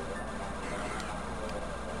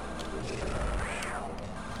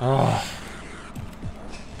 Oh.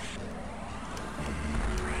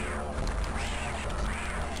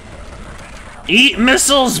 Eat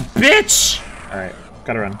missiles, bitch! Alright,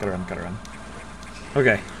 gotta run, gotta run, gotta run.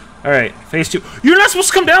 Okay, alright, phase 2. You're not supposed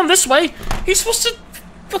to come down this way! He's supposed to...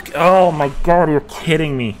 Fuck. Oh my god, you're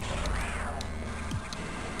kidding me.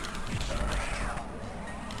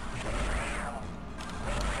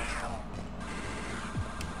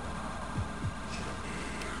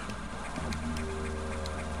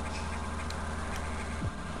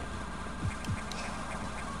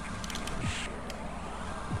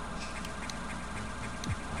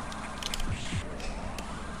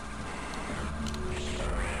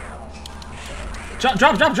 Jump,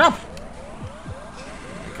 jump, jump, jump!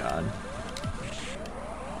 Oh my god.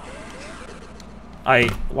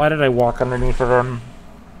 Why did I walk underneath of him?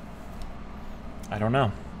 I don't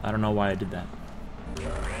know. I don't know why I did that.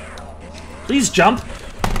 Please jump!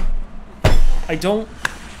 I don't...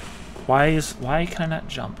 Why can I not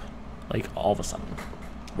jump? Like, all of a sudden.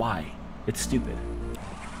 Why? It's stupid.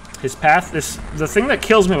 His path, the thing that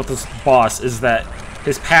kills me with this boss is that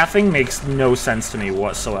his pathing makes no sense to me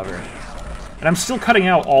whatsoever. And I'm still cutting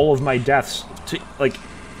out all of my deaths to, like,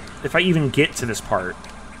 if I even get to this part.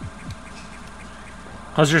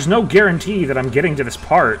 Because there's no guarantee that I'm getting to this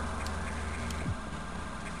part.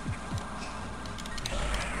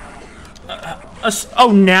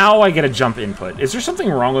 Oh, now I get a jump input. Is there something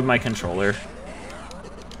wrong with my controller?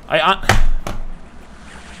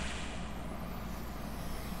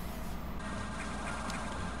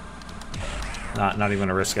 Not even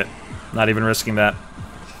gonna risk it. Not even risking that.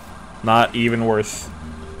 Not even worth.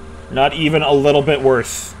 Not even a little bit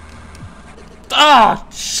worth. Ah,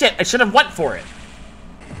 shit! I should have went for it.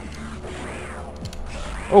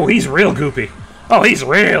 Oh, he's real goopy. Oh, he's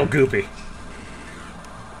real goopy.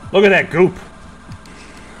 Look at that goop.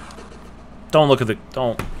 Don't look at the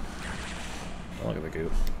don't look at the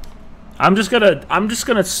goop. I'm just gonna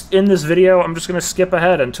in this video. I'm just gonna skip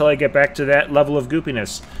ahead until I get back to that level of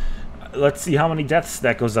goopiness. Let's see how many deaths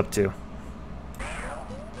that goes up to.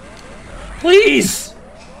 Please!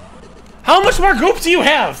 How much more goop do you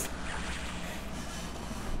have?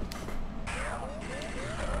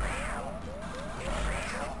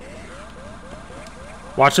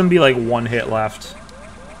 Watch him be like one hit left.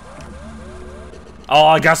 Oh,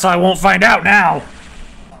 I guess I won't find out now.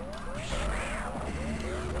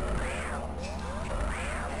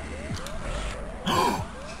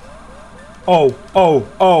 Oh,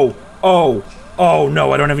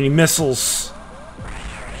 no, I don't have any missiles.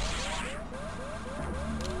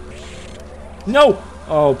 No!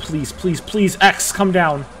 Oh, please, please, please, X, come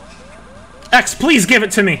down. X, please give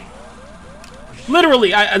it to me.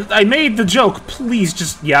 Literally, I made the joke. Please,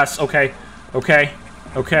 just, yes, okay. Okay.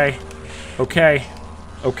 Okay. Okay.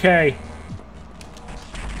 Okay.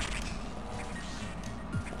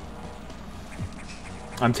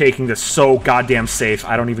 I'm taking this so goddamn safe.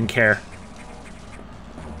 I don't even care.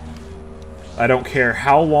 I don't care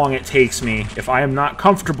how long it takes me. If I am not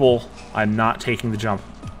comfortable, I'm not taking the jump.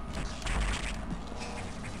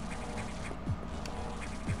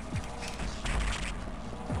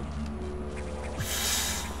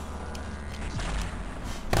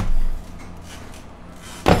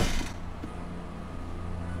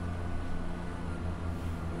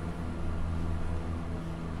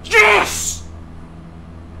 Yes!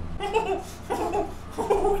 We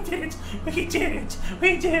did it! We did it!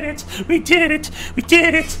 We did it! We did it! We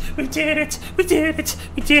did it! We did it! We did it!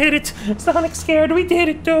 We did it! Sonic scared. We did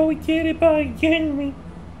it though. We did it by getting me.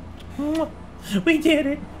 We did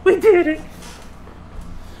it! We did it!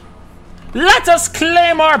 Let us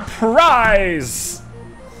claim our prize!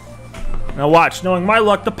 Now watch, knowing my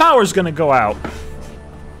luck, the power's gonna go out.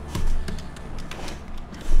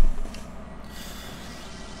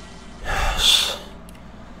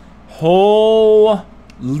 Holy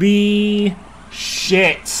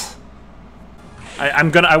shit!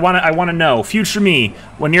 I wanna know, future me,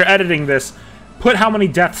 when you're editing this, put how many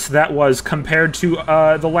deaths that was compared to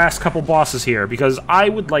the last couple bosses here, because I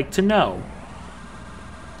would like to know.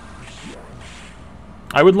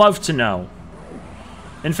 I would love to know.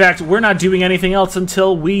 In fact, we're not doing anything else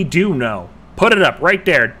until we do know. Put it up right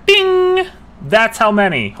there. Ding! That's how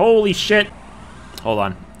many. Holy shit. Hold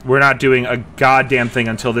on. We're not doing a goddamn thing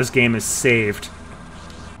until this game is saved.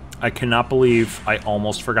 I cannot believe I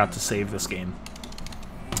almost forgot to save this game.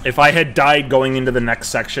 If I had died going into the next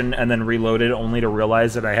section and then reloaded only to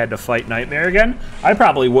realize that I had to fight Nightmare again, I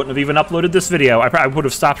probably wouldn't have even uploaded this video. I would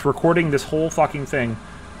have stopped recording this whole fucking thing.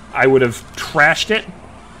 I would have trashed it.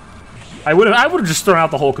 I would have just thrown out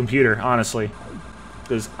the whole computer, honestly.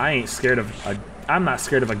 Because I ain't scared of I'm not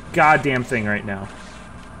scared of a goddamn thing right now.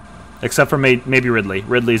 Except for maybe Ridley.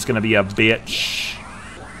 Ridley's gonna be a bitch.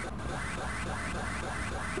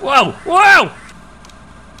 Whoa! Whoa!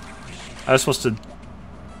 I was supposed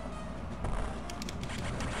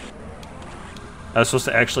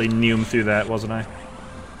to actually neum through that, wasn't I?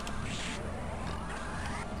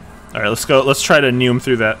 Alright, let's go. Let's try to neum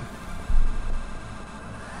through that.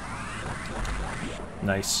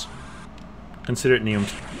 Nice. Consider it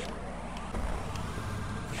neumed.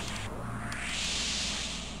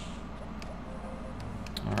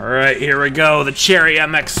 Alright, here we go. The Cherry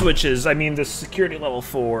MX switches. I mean, the security level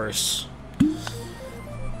 4s.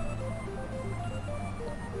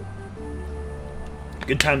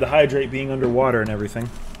 Good time to hydrate being underwater and everything.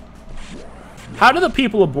 How do the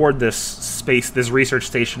people aboard this research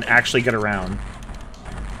station, actually get around?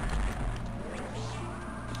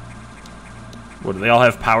 What, do they all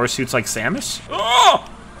have power suits like Samus? Oh!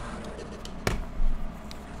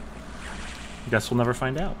 Guess we'll never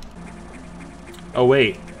find out. Oh,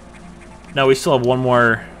 wait. No, we still have one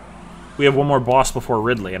more... We have one more boss before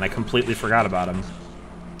Ridley, and I completely forgot about him.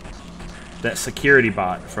 That security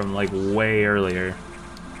bot from, like, way earlier.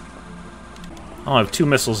 I only have 2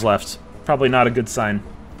 missiles left. Probably not a good sign.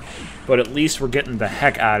 But at least we're getting the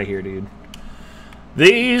heck out of here, dude.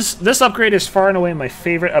 This upgrade is far and away my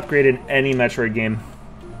favorite upgrade in any Metroid game.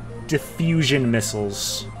 Diffusion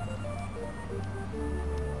missiles.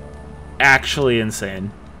 Actually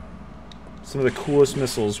insane. Some of the coolest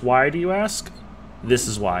missiles. Why, do you ask? This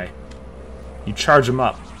is why. You charge them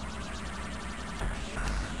up.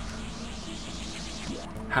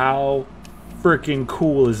 How freaking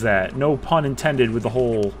cool is that? No pun intended with the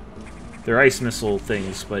whole... They're ice missile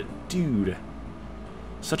things, but dude.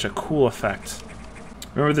 Such a cool effect.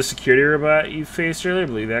 Remember the security robot you faced earlier? I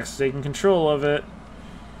believe X is taking control of it.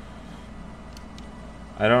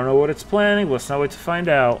 I don't know what it's planning, but let's not wait to find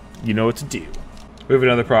out. You know what to do. We have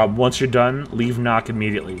another problem. Once you're done, leave knock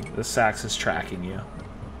immediately. The Sax is tracking you.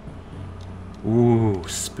 Ooh,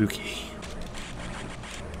 spooky.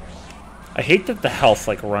 I hate that the health,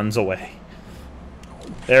 like, runs away.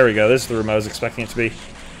 There we go. This is the room I was expecting it to be.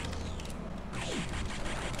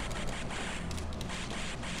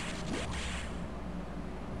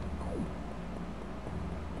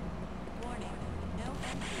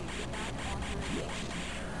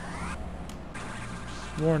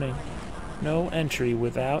 Warning. No entry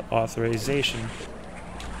without authorization.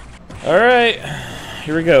 Alright.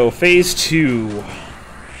 Here we go. Phase 2.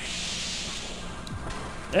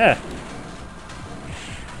 Yeah.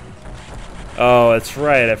 Oh, that's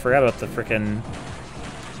right. I forgot about the frickin'...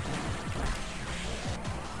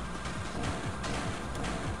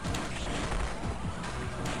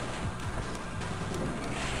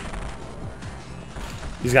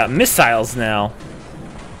 He's got missiles now.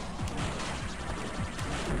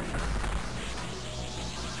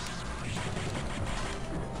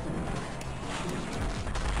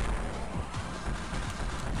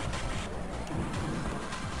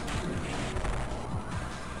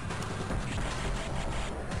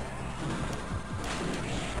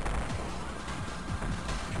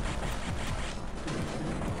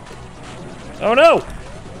 Oh no!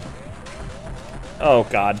 Oh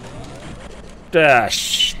god. Ah,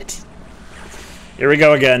 shit. Here we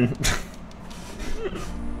go again.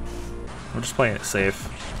 We're just playing it safe.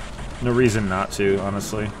 No reason not to,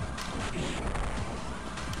 honestly.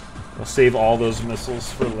 I'll save all those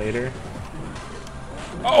missiles for later.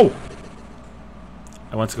 Oh!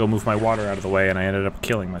 I went to go move my water out of the way and I ended up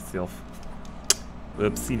killing myself.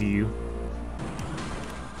 Whoopsie to you.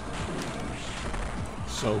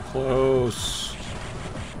 So close.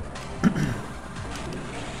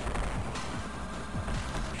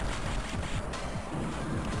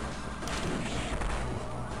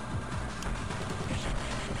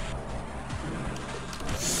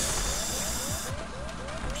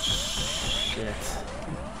 Shit.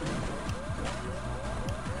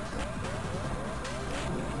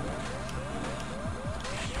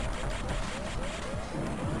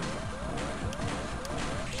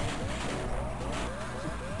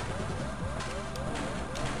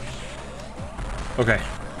 Okay.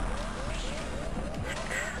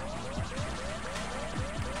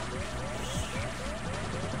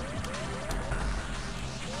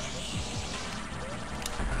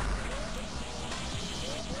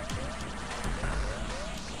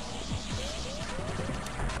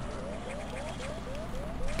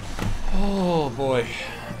 Oh boy.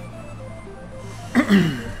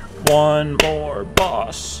 One more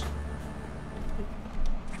boss.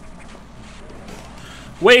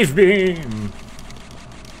 Wave beam.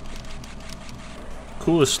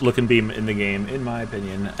 Coolest looking beam in the game, in my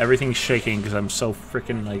opinion. Everything's shaking because I'm so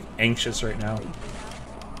freaking like anxious right now.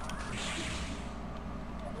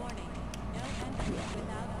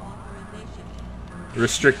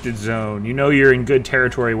 Restricted zone. You know you're in good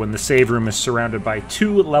territory when the save room is surrounded by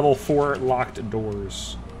 2 level 4 locked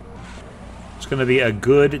doors. It's gonna be a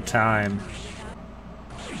good time.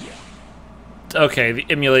 Okay,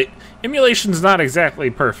 the emulation's not exactly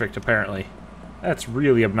perfect, apparently. That's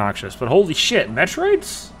really obnoxious, but holy shit,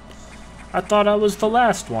 Metroids? I thought I was the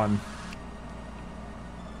last one.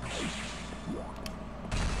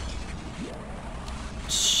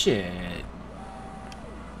 Shit.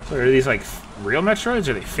 So are these like real Metroids?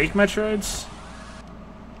 Are they fake Metroids?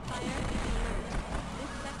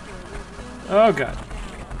 Oh god.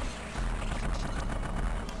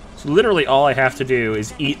 So literally all I have to do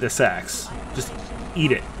is eat the sex. Just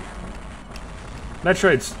eat it.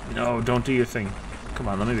 Metroids, no, don't do your thing. Come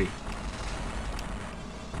on, let me be.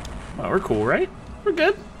 Oh, we're cool, right? We're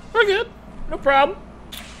good. We're good. No problem.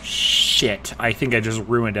 Shit, I think I just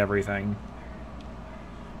ruined everything.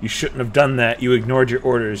 You shouldn't have done that. You ignored your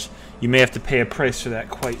orders. You may have to pay a price for that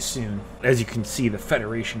quite soon. As you can see, the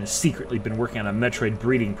Federation has secretly been working on a Metroid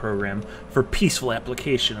breeding program for peaceful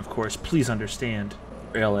application, of course. Please understand.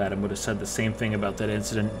 Rail Adam would have said the same thing about that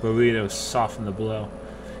incident, but Burrito softened the blow.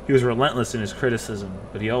 He was relentless in his criticism,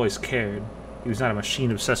 but he always cared. He was not a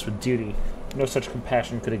machine obsessed with duty. No such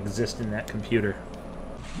compassion could exist in that computer.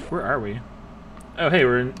 Where are we? Oh, hey,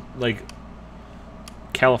 we're in, like,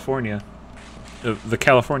 California. The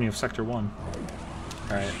California of Sector 1.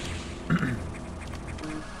 Alright.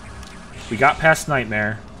 We got past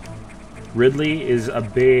Nightmare. Ridley is a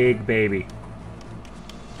big baby.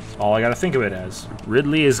 That's all I gotta think of it as.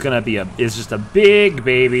 Ridley is gonna be is just a big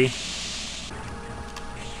baby.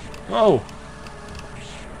 Whoa!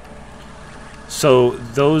 So,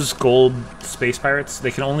 those gold space pirates, they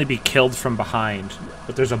can only be killed from behind.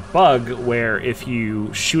 But there's a bug where if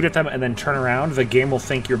you shoot at them and then turn around, the game will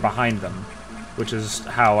think you're behind them. Which is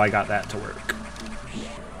how I got that to work.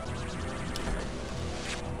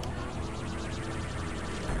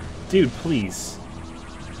 Dude, please.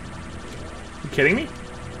 You kidding me?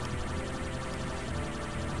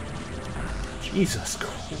 Jesus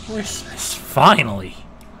Christmas, finally!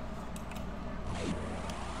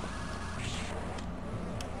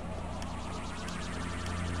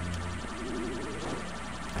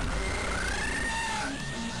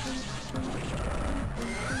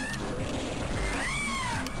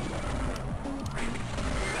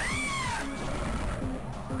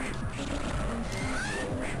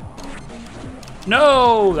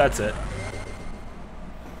 No! That's it.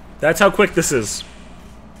 That's how quick this is.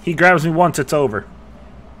 He grabs me once, it's over.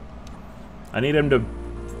 I need him to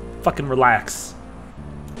fucking relax.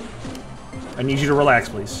 I need you to relax,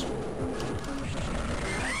 please.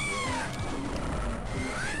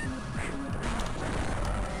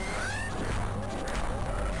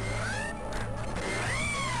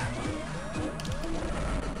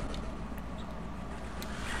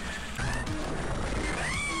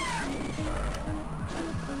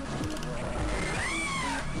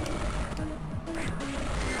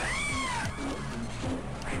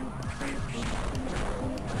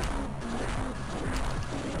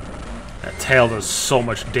 Tail does so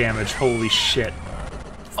much damage, holy shit.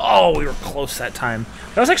 Oh, we were close that time.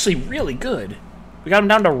 That was actually really good. We got him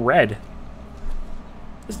down to red.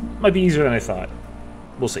 This might be easier than I thought.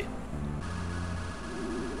 We'll see.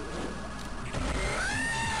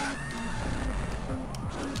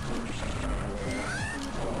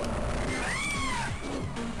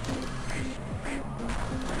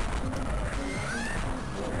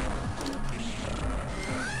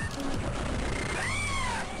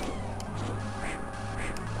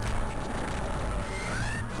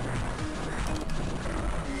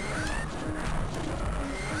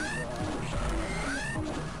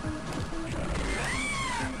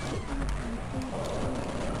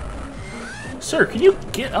 Sir, can you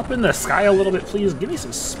get up in the sky a little bit, please? Give me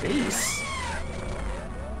some space.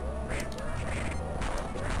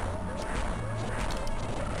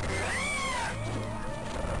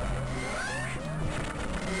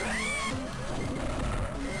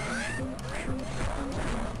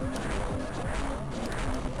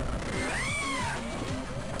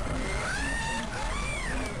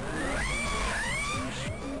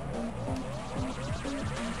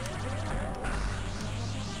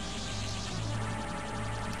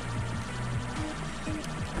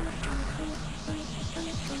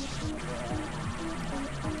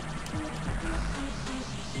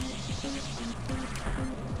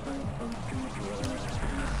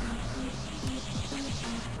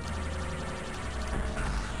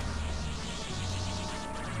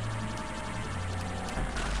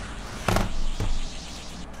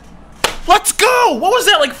 Let's go! What was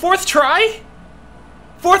that, like fourth try?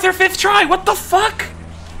 Fourth or fifth try? What the fuck?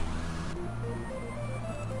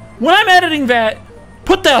 When I'm editing that,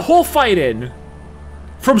 put that whole fight in.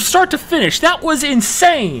 From start to finish. That was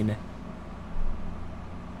insane.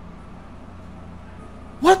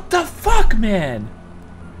 What the fuck, man?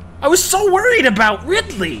 I was so worried about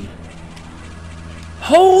Ridley.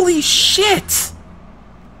 Holy shit.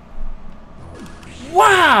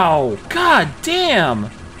 Wow. God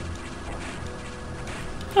damn.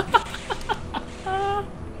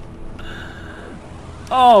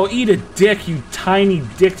 Oh, eat a dick, you tiny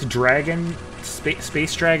dicked dragon.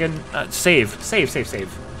 Space dragon. Save.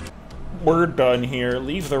 We're done here.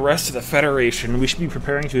 Leave the rest of the Federation. We should be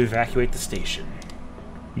preparing to evacuate the station.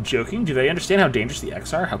 You joking? Do they understand how dangerous the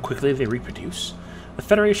X are? How quickly they reproduce? The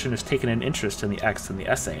Federation has taken an interest in the X and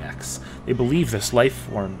the SAX. They believe this life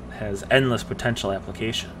form has endless potential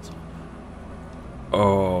applications.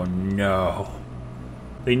 Oh no.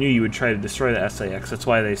 They knew you would try to destroy the SAX. That's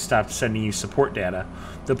why they stopped sending you support data.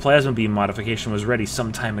 The plasma beam modification was ready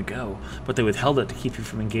some time ago, but they withheld it to keep you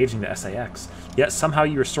from engaging the SAX. Yet somehow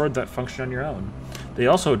you restored that function on your own. They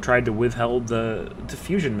also tried to withhold the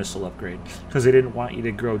diffusion missile upgrade, because they didn't want you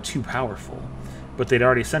to grow too powerful. But they'd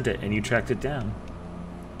already sent it, and you tracked it down.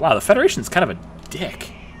 Wow, the Federation's kind of a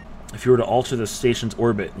dick. If you were to alter the station's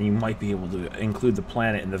orbit, then you might be able to include the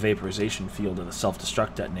planet in the vaporization field of the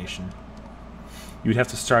self-destruct detonation. You would have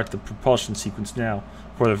to start the propulsion sequence now,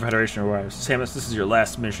 before the Federation arrives. Samus, this is your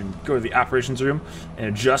last mission. Go to the operations room and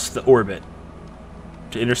adjust the orbit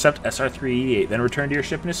to intercept SR-388, then return to your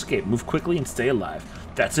ship and escape. Move quickly and stay alive.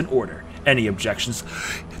 That's an order. Any objections?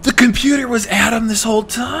 The computer was Adam this whole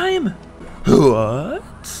time?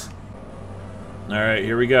 What? Alright,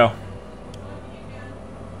 here we go.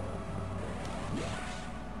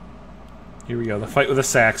 Here we go, the fight with the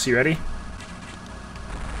sax. You ready?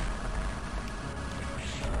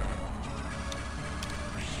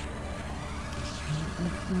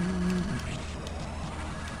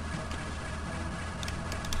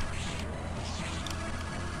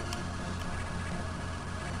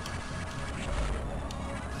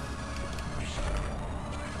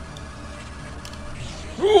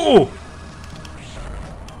 Ooh!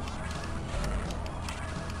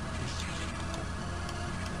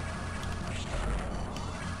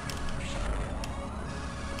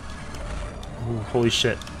 Ooh, holy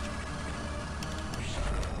shit.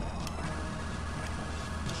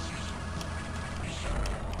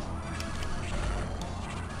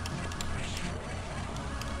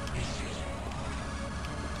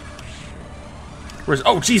 Where's...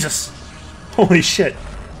 Oh, Jesus! Holy shit.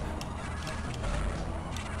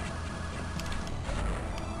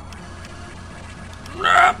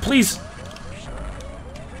 Please.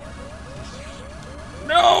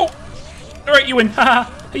 No. All right, you win.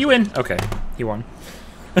 Haha. You win. Okay, he won.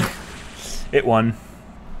 It won.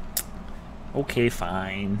 Okay,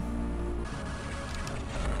 fine.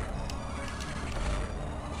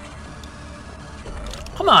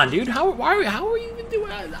 Come on, dude. How are you even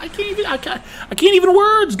doing? I can't even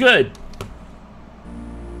words good.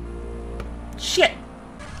 Shit.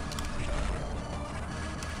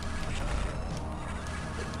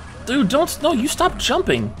 Dude, don't... No, you stop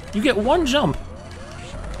jumping. You get one jump.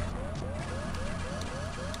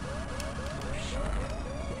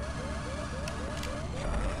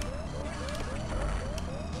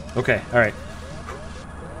 Okay, alright.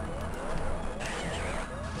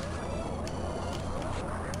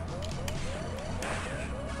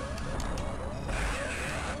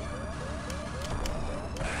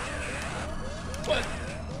 What?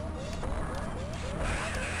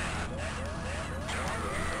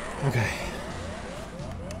 Okay.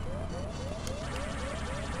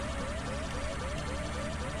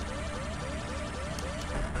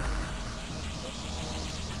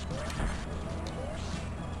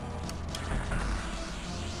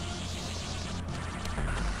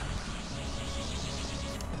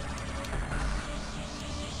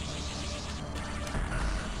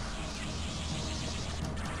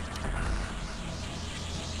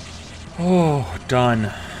 Oh,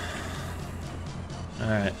 done.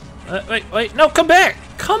 Alright. Wait, no, come back!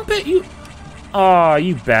 Come back, you... Aw,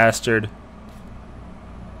 you bastard.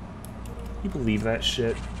 You believe that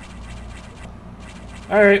shit?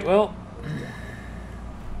 Alright, well...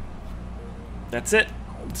 That's it.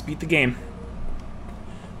 Let's beat the game.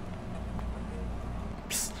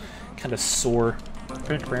 Kind of sore.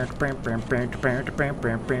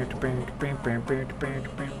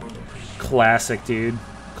 Classic, dude.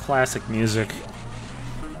 Classic music.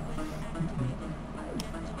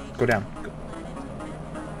 Go down. Go.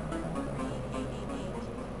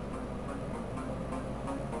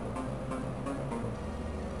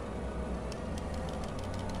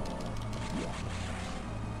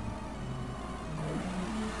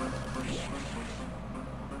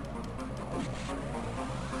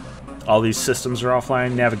 All these systems are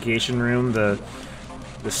offline. Navigation room, the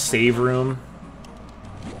save room,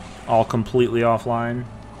 all completely offline.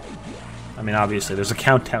 I mean, obviously, there's a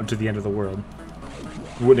countdown to the end of the world.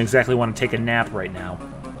 You wouldn't exactly want to take a nap right now.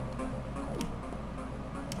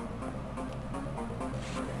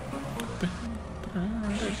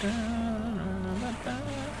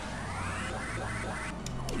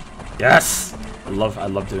 Yes! I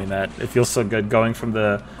love doing that. It feels so good going from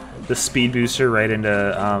the speed booster right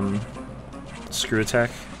into screw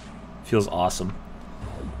attack. Feels awesome.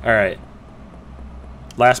 Alright.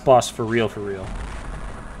 Last boss for real, for real.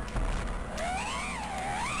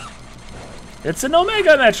 It's an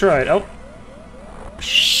Omega Metroid! Oh.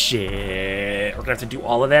 Shit. We're gonna have to do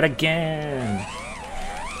all of that again.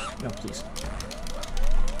 No, please.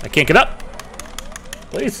 I can't get up!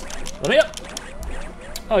 Please, let me up!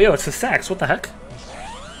 Oh, yo, it's the sax. What the heck?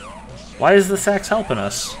 Why is the sax helping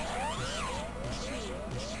us?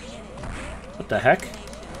 What the heck?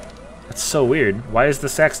 That's so weird. Why is the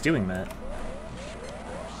sax doing that?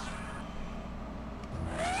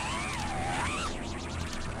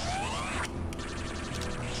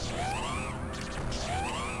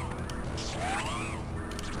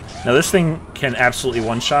 Now this thing can absolutely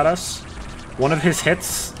one-shot us. One of his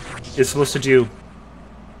hits is supposed to do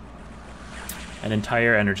an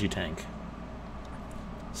entire energy tank.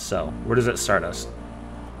 So, where does it start us?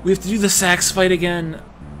 We have to do the sax fight again.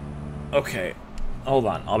 Okay, hold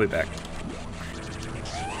on, I'll be back.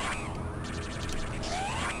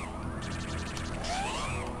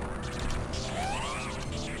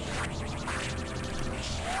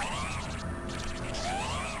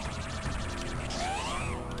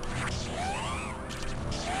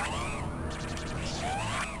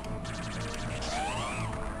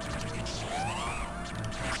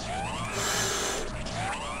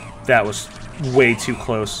 That was way too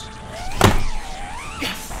close.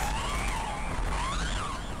 Yes.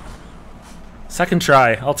 Second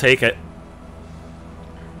try, I'll take it.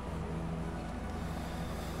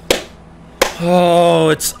 Oh,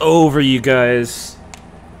 it's over, you guys.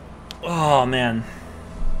 Oh man.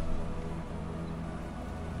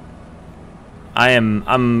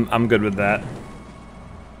 I'm good with that.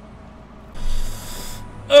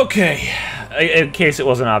 Okay. In case it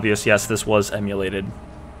wasn't obvious, yes, this was emulated.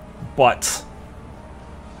 But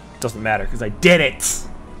it doesn't matter because I did it.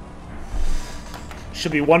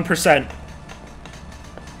 Should be 1%.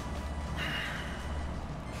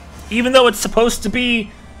 Even though it's supposed to be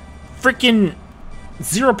freaking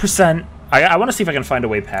 0%. I want to see if I can find a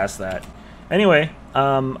way past that. Anyway,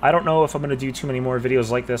 I don't know if I'm gonna do too many more videos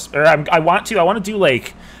like this. Or I want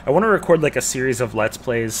to record like a series of Let's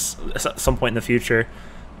Plays at some point in the future.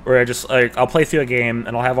 Where I just, like, I'll play through a game,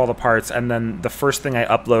 and I'll have all the parts, and then the first thing I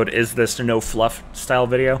upload is this No Fluff style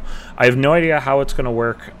video. I have no idea how it's going to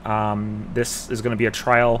work. This is going to be a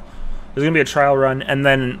trial. There's going to be a trial run, and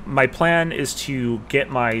then my plan is to get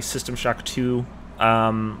my System Shock 2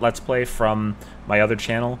 Let's Play from my other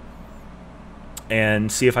channel,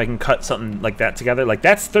 and see if I can cut something like that together. Like,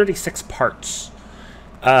 that's 36 parts.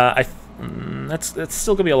 That's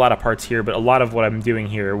still gonna be a lot of parts here, but a lot of what I'm doing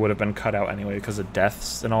here would have been cut out anyway because of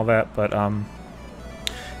deaths and all that. But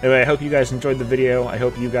anyway, I hope you guys enjoyed the video. I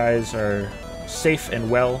hope you guys are safe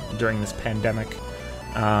and well during this pandemic.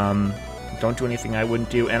 Don't do anything I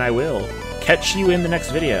wouldn't do, and I will catch you in the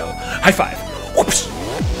next video. High five!